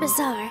Grand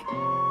Bazaar.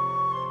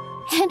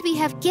 And we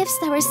have gifts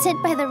that were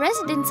sent by the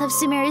residents of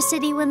Sumeru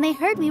City when they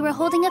heard we were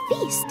holding a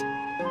feast.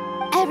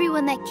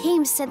 Everyone that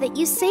came said that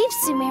you saved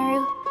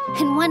Sumeru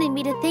and wanted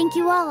me to thank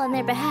you all on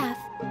their behalf.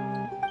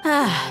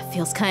 Ah,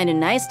 feels kinda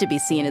nice to be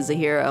seen as a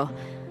hero.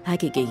 I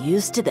could get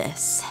used to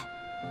this.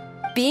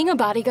 Being a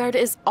bodyguard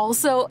is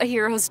also a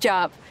hero's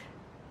job.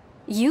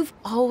 You've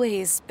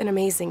always been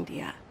amazing,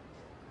 Dia.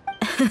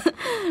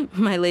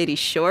 My lady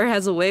sure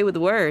has a way with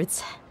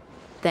words.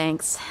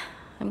 Thanks.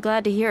 I'm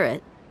glad to hear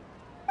it.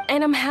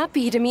 And I'm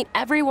happy to meet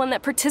everyone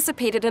that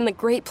participated in the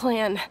great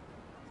plan.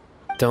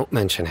 Don't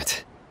mention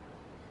it.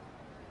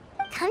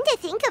 Come to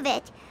think of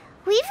it,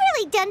 we've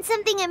really done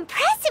something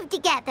impressive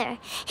together.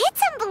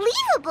 It's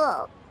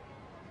unbelievable.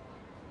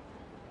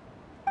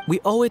 We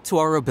owe it to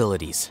our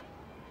abilities.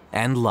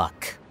 And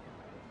luck.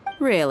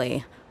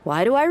 Really?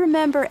 Why do I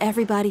remember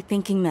everybody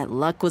thinking that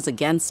luck was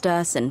against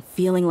us and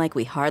feeling like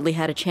we hardly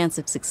had a chance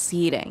of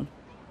succeeding?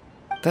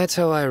 That's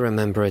how I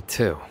remember it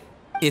too.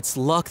 It's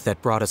luck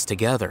that brought us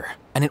together,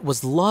 and it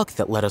was luck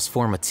that let us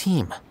form a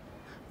team.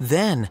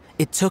 Then,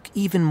 it took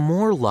even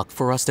more luck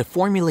for us to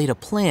formulate a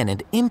plan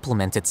and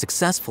implement it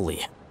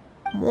successfully.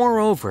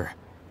 Moreover,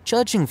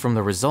 judging from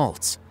the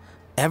results,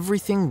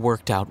 everything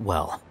worked out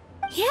well.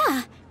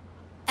 Yeah,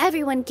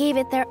 everyone gave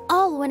it their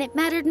all when it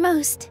mattered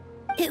most.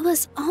 It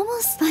was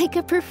almost like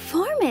a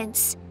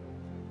performance.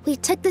 We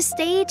took the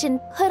stage and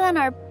put on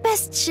our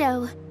best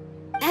show.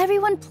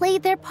 Everyone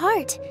played their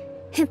part,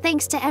 and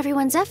thanks to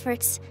everyone's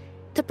efforts,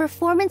 the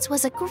performance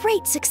was a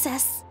great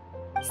success.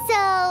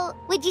 So,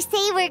 would you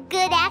say we're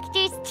good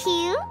actors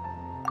too?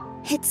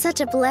 It's such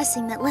a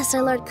blessing that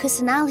Lesser Lord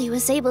Kusanali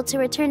was able to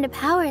return to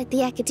power at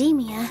the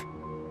Academia.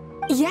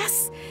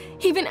 Yes,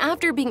 even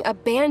after being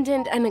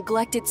abandoned and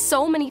neglected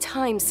so many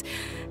times,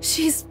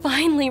 she's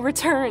finally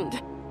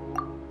returned.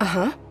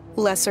 Uh-huh.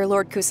 Lesser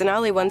Lord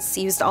Kusanali once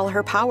used all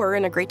her power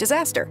in a great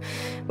disaster,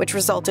 which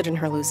resulted in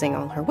her losing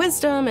all her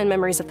wisdom and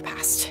memories of the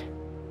past.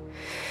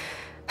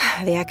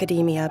 The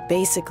Academia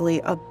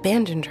basically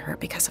abandoned her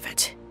because of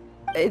it.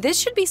 This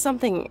should be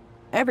something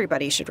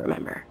everybody should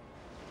remember.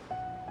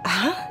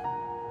 Huh?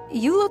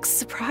 You look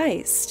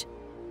surprised.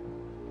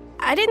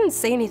 I didn't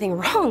say anything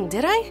wrong,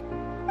 did I?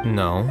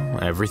 No,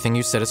 everything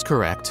you said is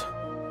correct.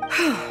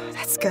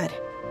 That's good.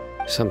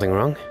 Something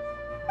wrong?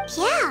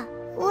 Yeah,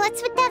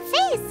 what's with that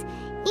face?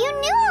 You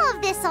knew all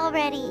of this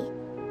already.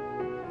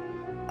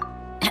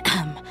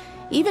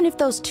 Even if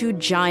those two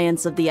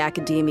giants of the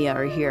Academia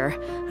are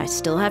here, I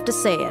still have to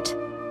say it.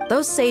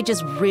 Those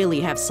sages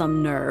really have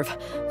some nerve.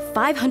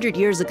 500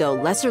 years ago,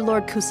 Lesser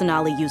Lord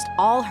Kusanali used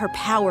all her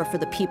power for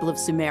the people of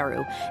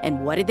Sumeru,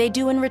 and what did they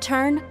do in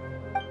return?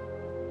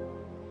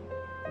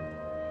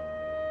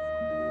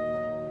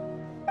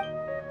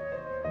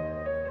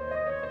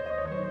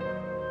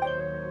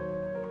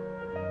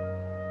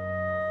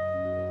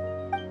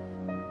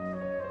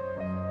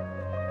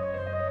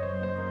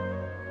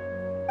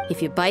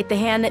 If you bite the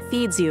hand that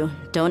feeds you,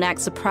 don't act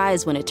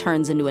surprised when it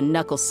turns into a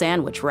knuckle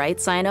sandwich, right,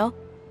 Sino?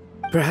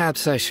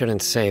 Perhaps I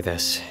shouldn't say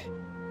this,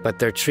 but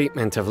their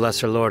treatment of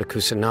Lesser Lord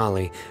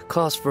Kusanali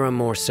calls for a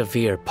more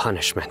severe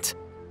punishment.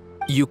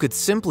 You could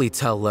simply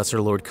tell Lesser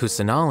Lord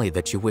Kusanali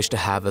that you wish to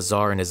have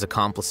Azar and his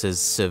accomplices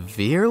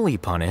severely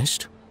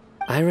punished.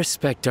 I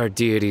respect our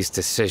deity's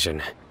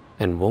decision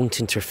and won't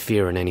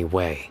interfere in any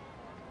way.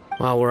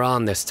 While we're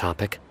on this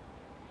topic,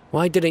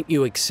 why didn't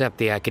you accept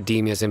the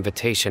Academia's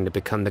invitation to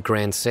become the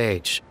Grand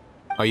Sage?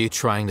 Are you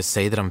trying to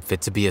say that I'm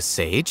fit to be a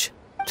sage?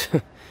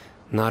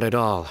 Not at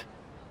all.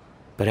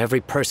 But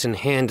every person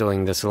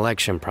handling the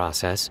selection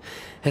process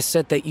has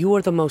said that you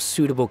are the most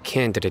suitable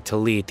candidate to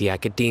lead the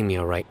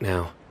academia right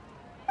now.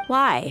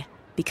 Why?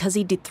 Because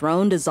he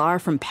dethroned Azar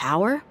from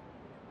power?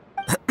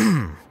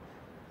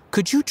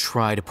 Could you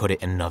try to put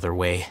it another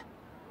way?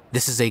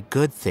 This is a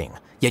good thing,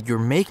 yet you're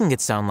making it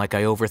sound like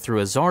I overthrew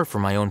Azar for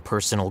my own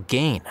personal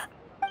gain.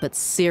 But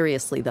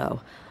seriously,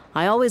 though,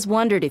 I always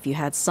wondered if you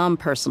had some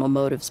personal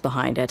motives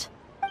behind it.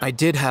 I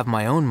did have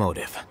my own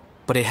motive,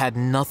 but it had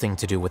nothing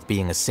to do with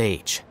being a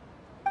sage.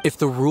 If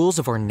the rules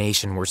of our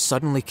nation were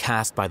suddenly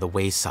cast by the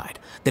wayside,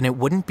 then it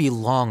wouldn't be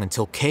long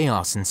until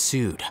chaos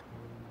ensued.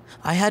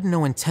 I had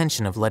no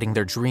intention of letting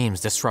their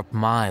dreams disrupt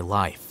my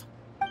life.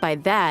 By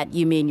that,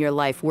 you mean your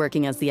life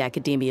working as the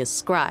Academia's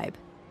scribe.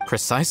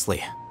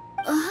 Precisely.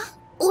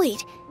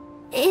 Wait,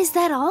 is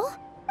that all?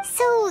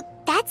 So,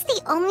 that's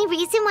the only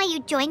reason why you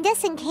joined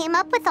us and came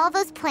up with all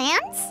those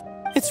plans?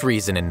 It's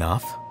reason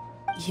enough.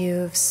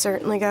 You've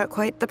certainly got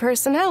quite the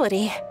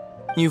personality.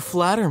 You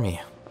flatter me.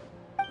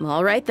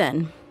 All right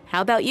then.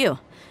 How about you?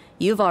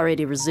 You've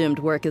already resumed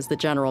work as the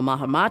General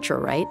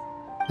Mahamatra, right?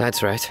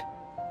 That's right.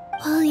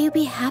 Will you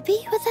be happy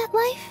with that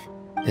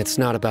life? It's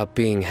not about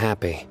being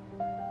happy.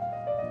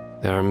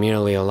 There are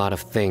merely a lot of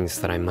things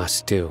that I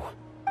must do.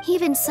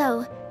 Even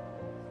so,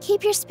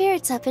 keep your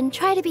spirits up and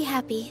try to be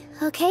happy,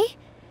 okay?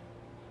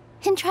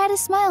 And try to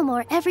smile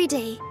more every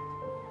day,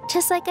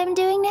 just like I'm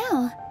doing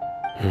now.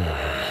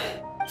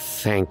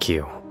 Thank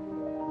you.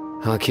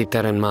 I'll keep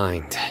that in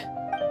mind.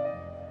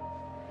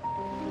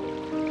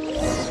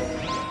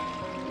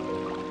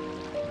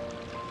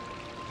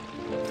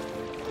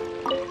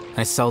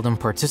 I seldom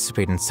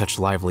participate in such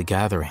lively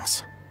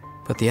gatherings,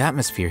 but the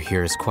atmosphere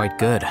here is quite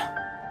good.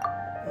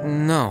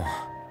 No,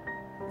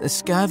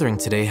 this gathering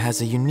today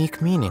has a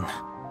unique meaning.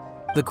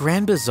 The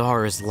Grand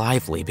Bazaar is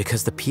lively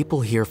because the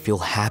people here feel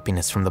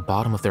happiness from the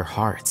bottom of their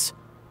hearts,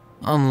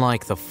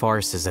 unlike the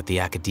farces at the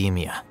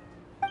Academia.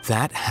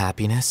 That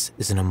happiness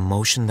is an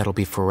emotion that'll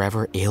be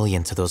forever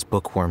alien to those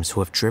bookworms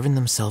who have driven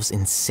themselves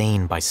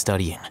insane by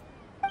studying.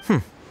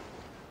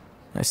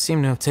 I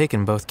seem to have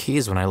taken both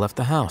keys when I left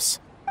the house.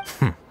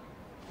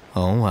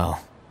 Oh well.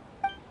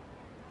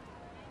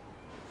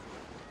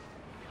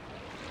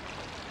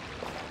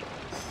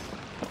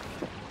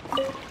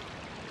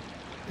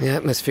 The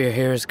atmosphere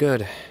here is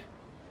good,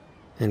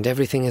 and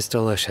everything is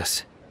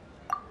delicious.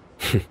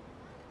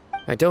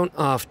 I don't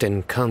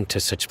often come to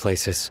such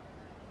places,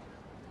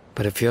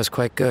 but it feels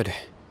quite good.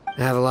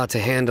 I have a lot to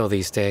handle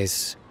these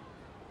days.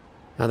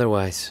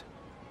 Otherwise,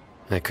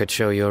 I could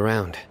show you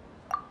around.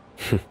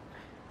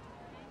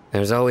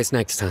 There's always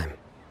next time.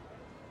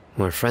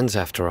 We're friends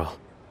after all.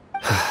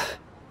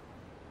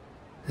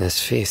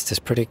 This feast is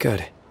pretty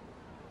good.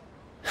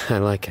 I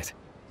like it.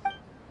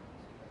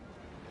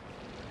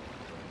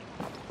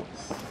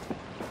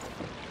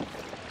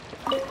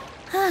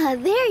 Ah,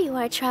 there you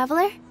are,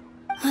 traveler.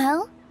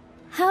 Well,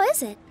 how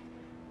is it?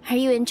 Are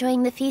you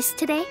enjoying the feast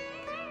today?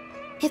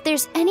 If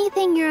there's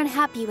anything you're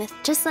unhappy with,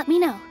 just let me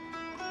know.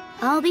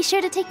 I'll be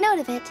sure to take note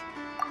of it.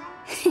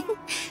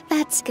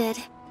 That's good.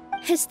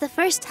 It's the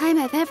first time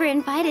I've ever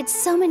invited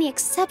so many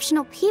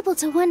exceptional people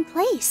to one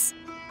place.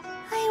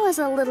 I was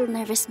a little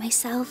nervous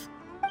myself.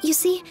 You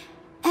see,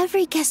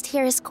 every guest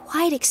here is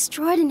quite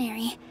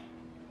extraordinary.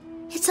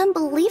 It's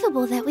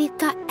unbelievable that we've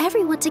got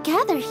everyone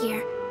together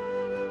here.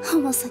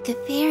 Almost like a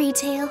fairy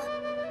tale.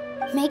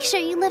 Make sure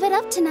you live it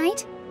up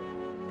tonight.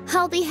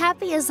 I'll be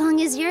happy as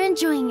long as you're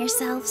enjoying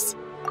yourselves.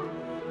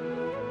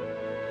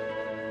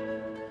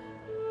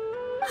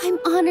 I'm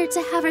honored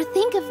to have her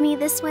think of me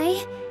this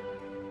way.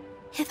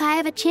 If I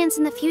have a chance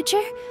in the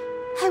future,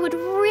 I would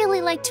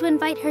really like to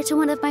invite her to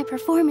one of my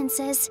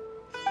performances.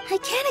 I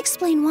can't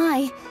explain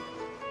why,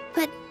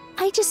 but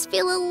I just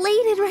feel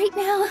elated right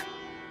now.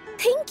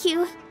 Thank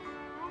you.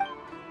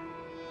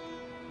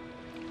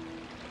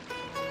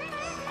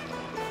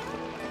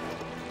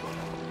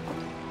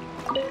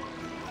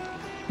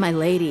 My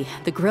lady,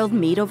 the grilled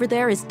meat over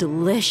there is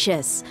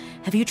delicious.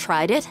 Have you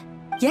tried it?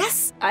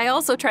 Yes, I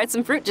also tried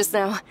some fruit just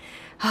now.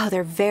 Oh,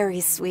 they're very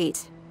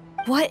sweet.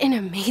 What an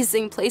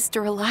amazing place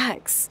to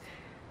relax.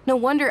 No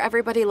wonder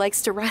everybody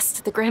likes to rest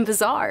at the Grand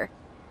Bazaar.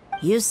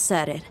 You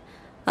said it.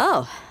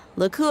 Oh,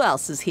 look who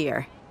else is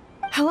here.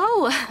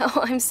 Hello.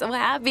 Oh, I'm so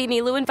happy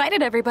Nilu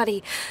invited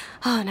everybody.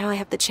 Oh, now I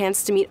have the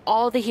chance to meet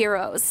all the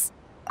heroes.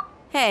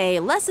 Hey,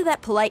 less of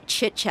that polite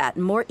chit-chat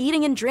and more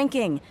eating and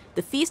drinking.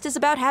 The feast is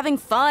about having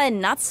fun,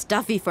 not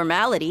stuffy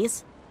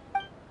formalities.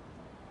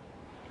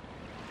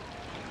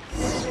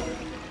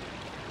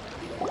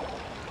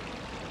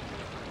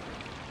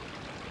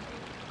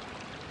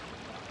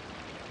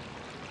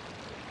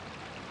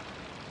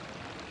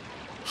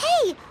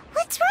 Hey,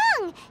 what's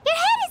wrong? Your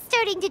head is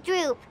starting to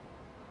droop.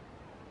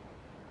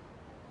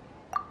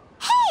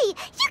 Hey,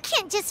 you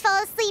can't just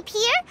fall asleep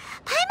here.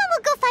 Paimon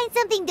will go find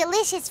something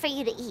delicious for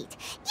you to eat.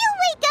 You'll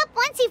wake up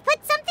once you've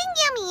put something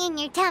yummy in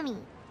your tummy.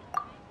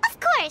 Of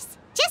course,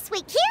 just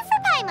wait here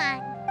for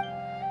Paimon.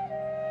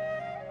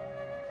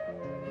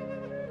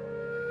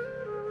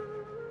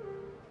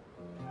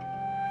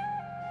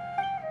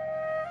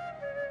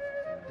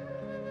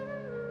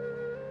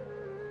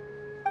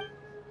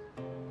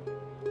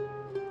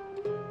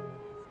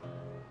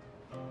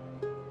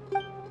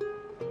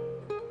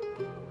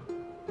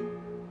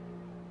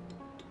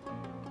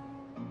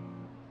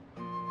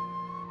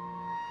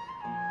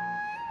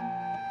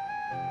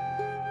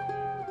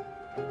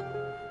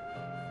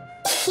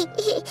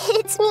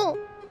 It's me.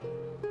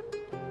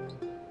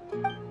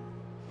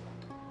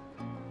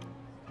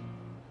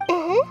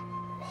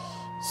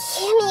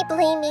 You may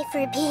blame me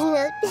for being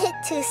a bit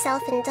too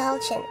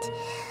self-indulgent.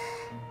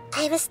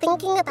 I was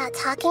thinking about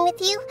talking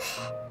with you,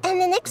 and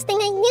the next thing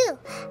I knew,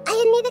 I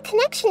had made a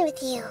connection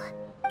with you.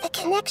 The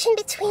connection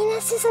between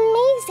us is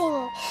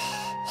amazing.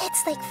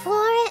 It's like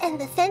flora and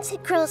the fence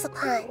it grows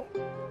upon.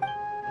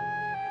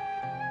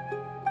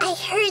 I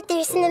heard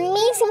there's an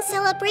amazing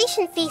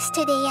celebration feast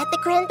today at the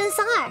Grand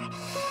Bazaar.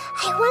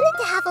 I wanted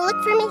to have a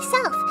look for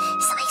myself,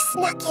 so I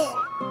snuck in.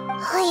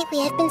 Lately,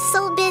 I've been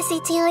so busy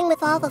dealing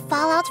with all the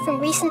fallout from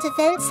recent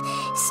events,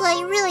 so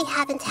I really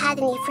haven't had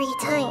any free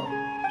time.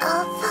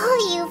 Although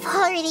you've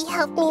already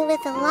helped me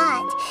with a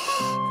lot,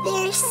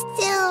 there's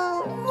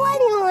still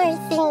one more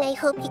thing I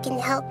hope you can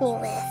help me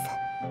with.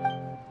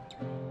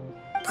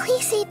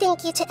 Please say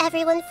thank you to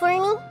everyone for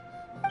me.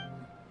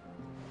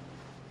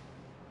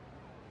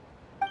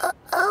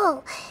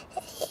 Oh,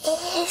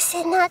 is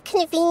it not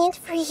convenient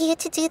for you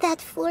to do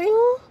that for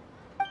me?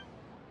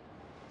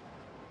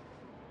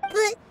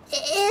 But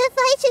if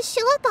I just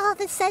show up all of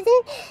a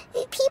sudden,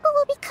 people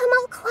will become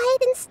all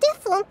quiet and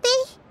stiff, won't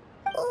they?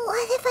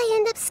 What if I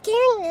end up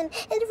scaring them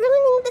and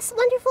ruining this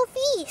wonderful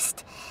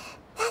feast?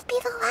 That'd be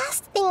the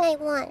last thing I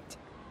want.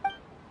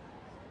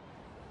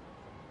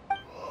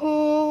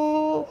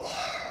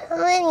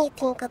 Let me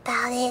think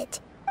about it.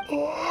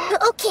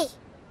 Okay.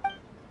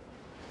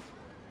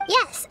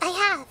 Yes, I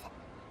have.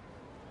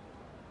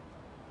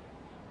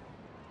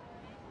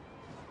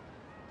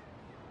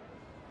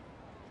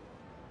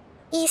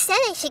 You said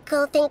I should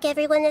go thank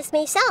everyone as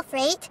myself,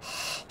 right?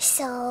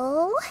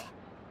 So,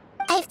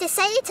 I've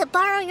decided to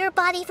borrow your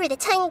body for the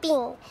time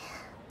being.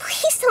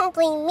 Please don't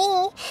blame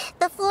me.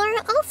 The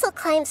flora also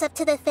climbs up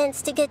to the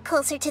fence to get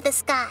closer to the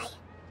sky.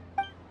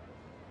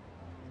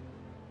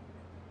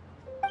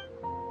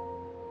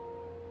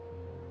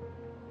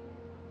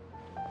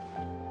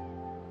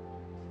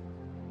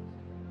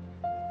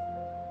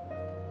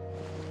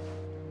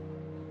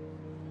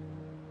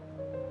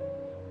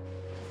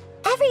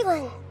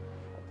 Everyone!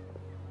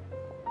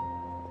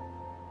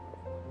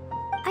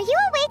 Are you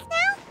awake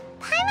now?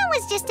 Paimon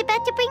was just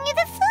about to bring you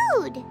the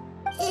food.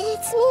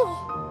 It's me.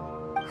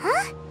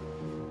 Huh?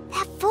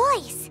 That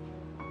voice.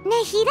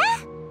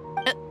 Nahida?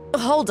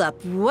 Hold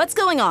up, what's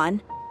going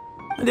on?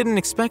 I didn't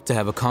expect to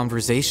have a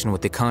conversation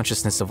with the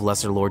consciousness of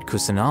Lesser Lord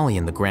Kusanali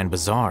in the Grand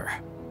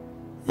Bazaar.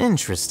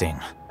 Interesting.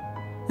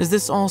 Is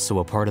this also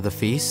a part of the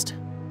feast?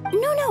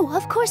 No,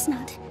 of course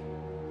not.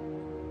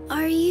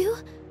 Are you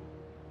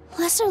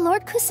Lesser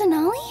Lord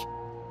Kusanali?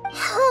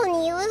 Hello,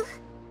 Nilu.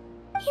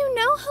 You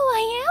know who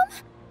I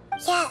am?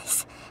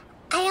 Yes,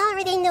 I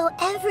already know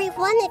every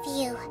one of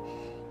you.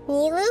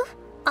 Nilu,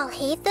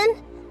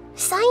 Alhaitham,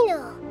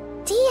 Sino,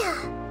 Dia,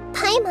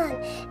 Paimon,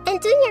 and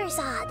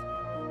Dunyarzad.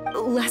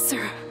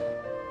 Lesser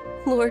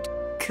Lord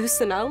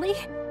Kusanali?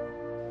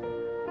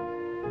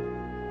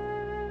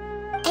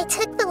 I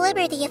took the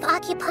liberty of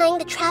occupying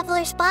the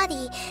traveler's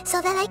body so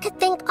that I could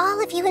thank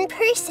all of you in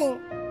person.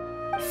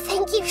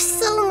 Thank you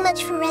so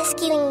much for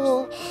rescuing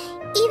me,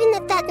 even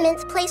if that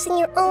meant placing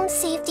your own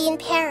safety in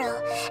peril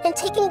and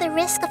taking the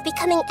risk of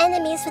becoming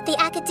enemies with the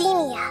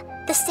Academia,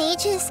 the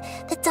sages,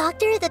 the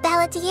doctor, the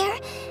balladeer,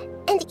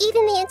 and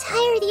even the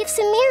entirety of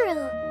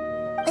Sumeru.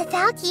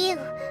 Without you,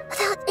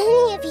 without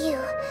any of you,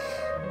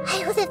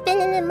 I would have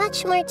been in a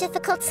much more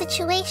difficult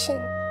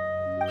situation.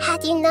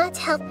 Had you not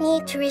helped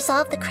me to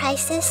resolve the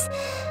crisis,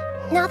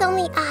 not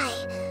only I,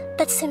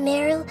 but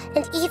Sumeru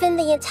and even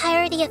the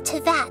entirety of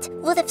Tevat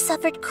would have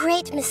suffered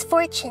great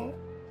misfortune.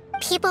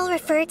 People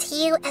refer to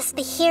you as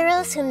the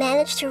heroes who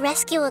managed to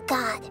rescue a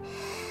god.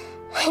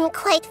 I'm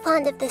quite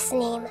fond of this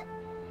name.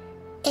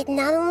 It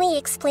not only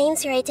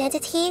explains your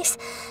identities,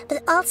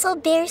 but also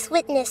bears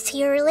witness to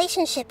your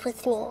relationship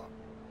with me.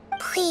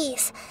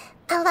 Please,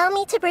 allow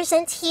me to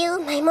present to you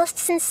my most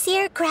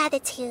sincere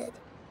gratitude.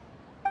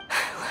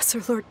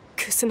 Lesser Lord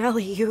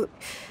Kusanali, you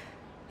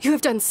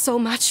have done so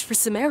much for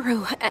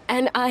Sumeru,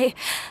 and I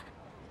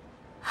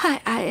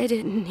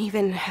didn't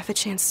even have a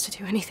chance to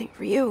do anything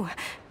for you.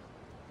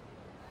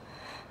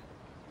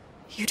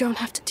 You don't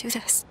have to do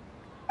this.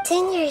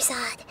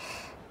 Dunyarzad,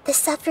 the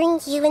suffering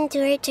you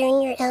endured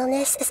during your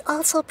illness is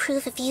also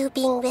proof of you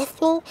being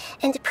with me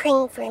and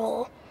praying for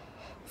me.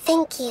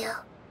 Thank you.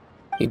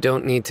 You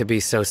don't need to be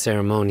so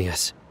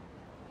ceremonious.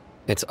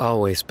 It's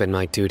always been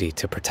my duty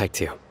to protect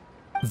you.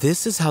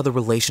 This is how the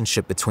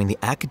relationship between the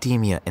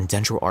Academia and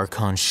Dendro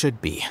Archon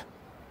should be.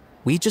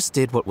 We just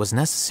did what was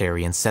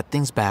necessary and set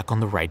things back on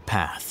the right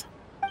path.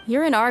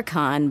 You're an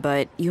Archon,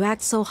 but you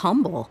act so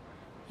humble.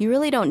 You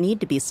really don't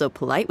need to be so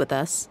polite with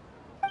us.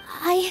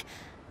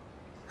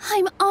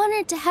 I'm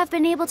honored to have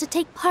been able to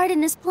take part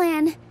in this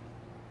plan.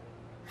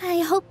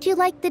 I hoped you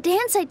liked the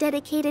dance I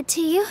dedicated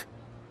to you.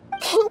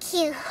 Thank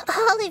you,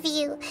 all of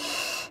you.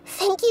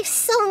 Thank you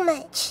so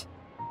much.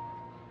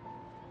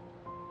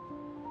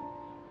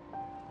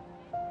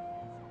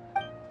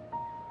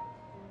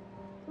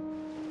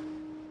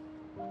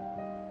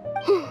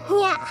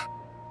 Yeah.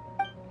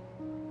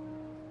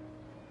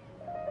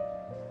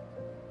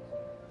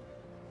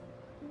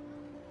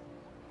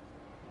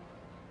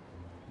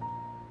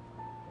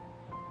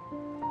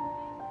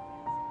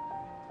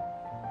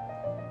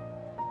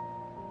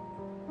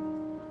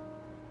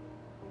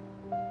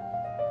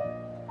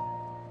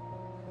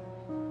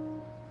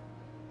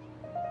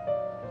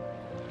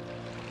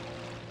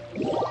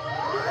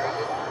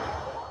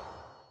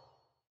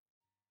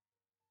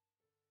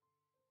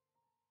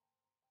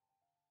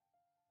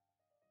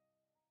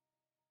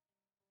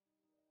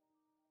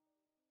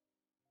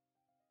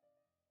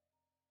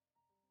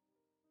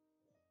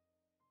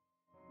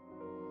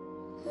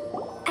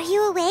 Are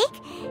you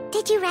awake?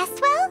 Did you rest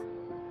well?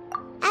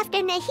 After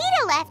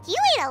Nahida left, you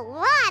ate a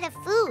lot of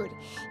food.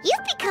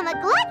 You've become a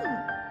glutton.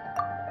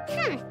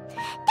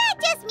 That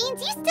just means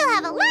you still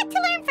have a lot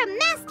to learn from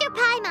Master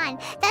Paimon,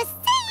 the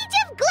Sage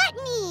of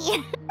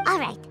Gluttony. All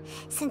right,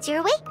 since you're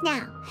awake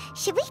now,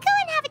 should we go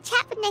and have a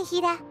chat with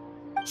Nahida?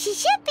 She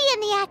should be in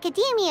the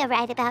academia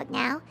right about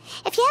now.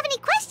 If you have any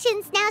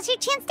questions, now's your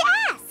chance to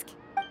ask.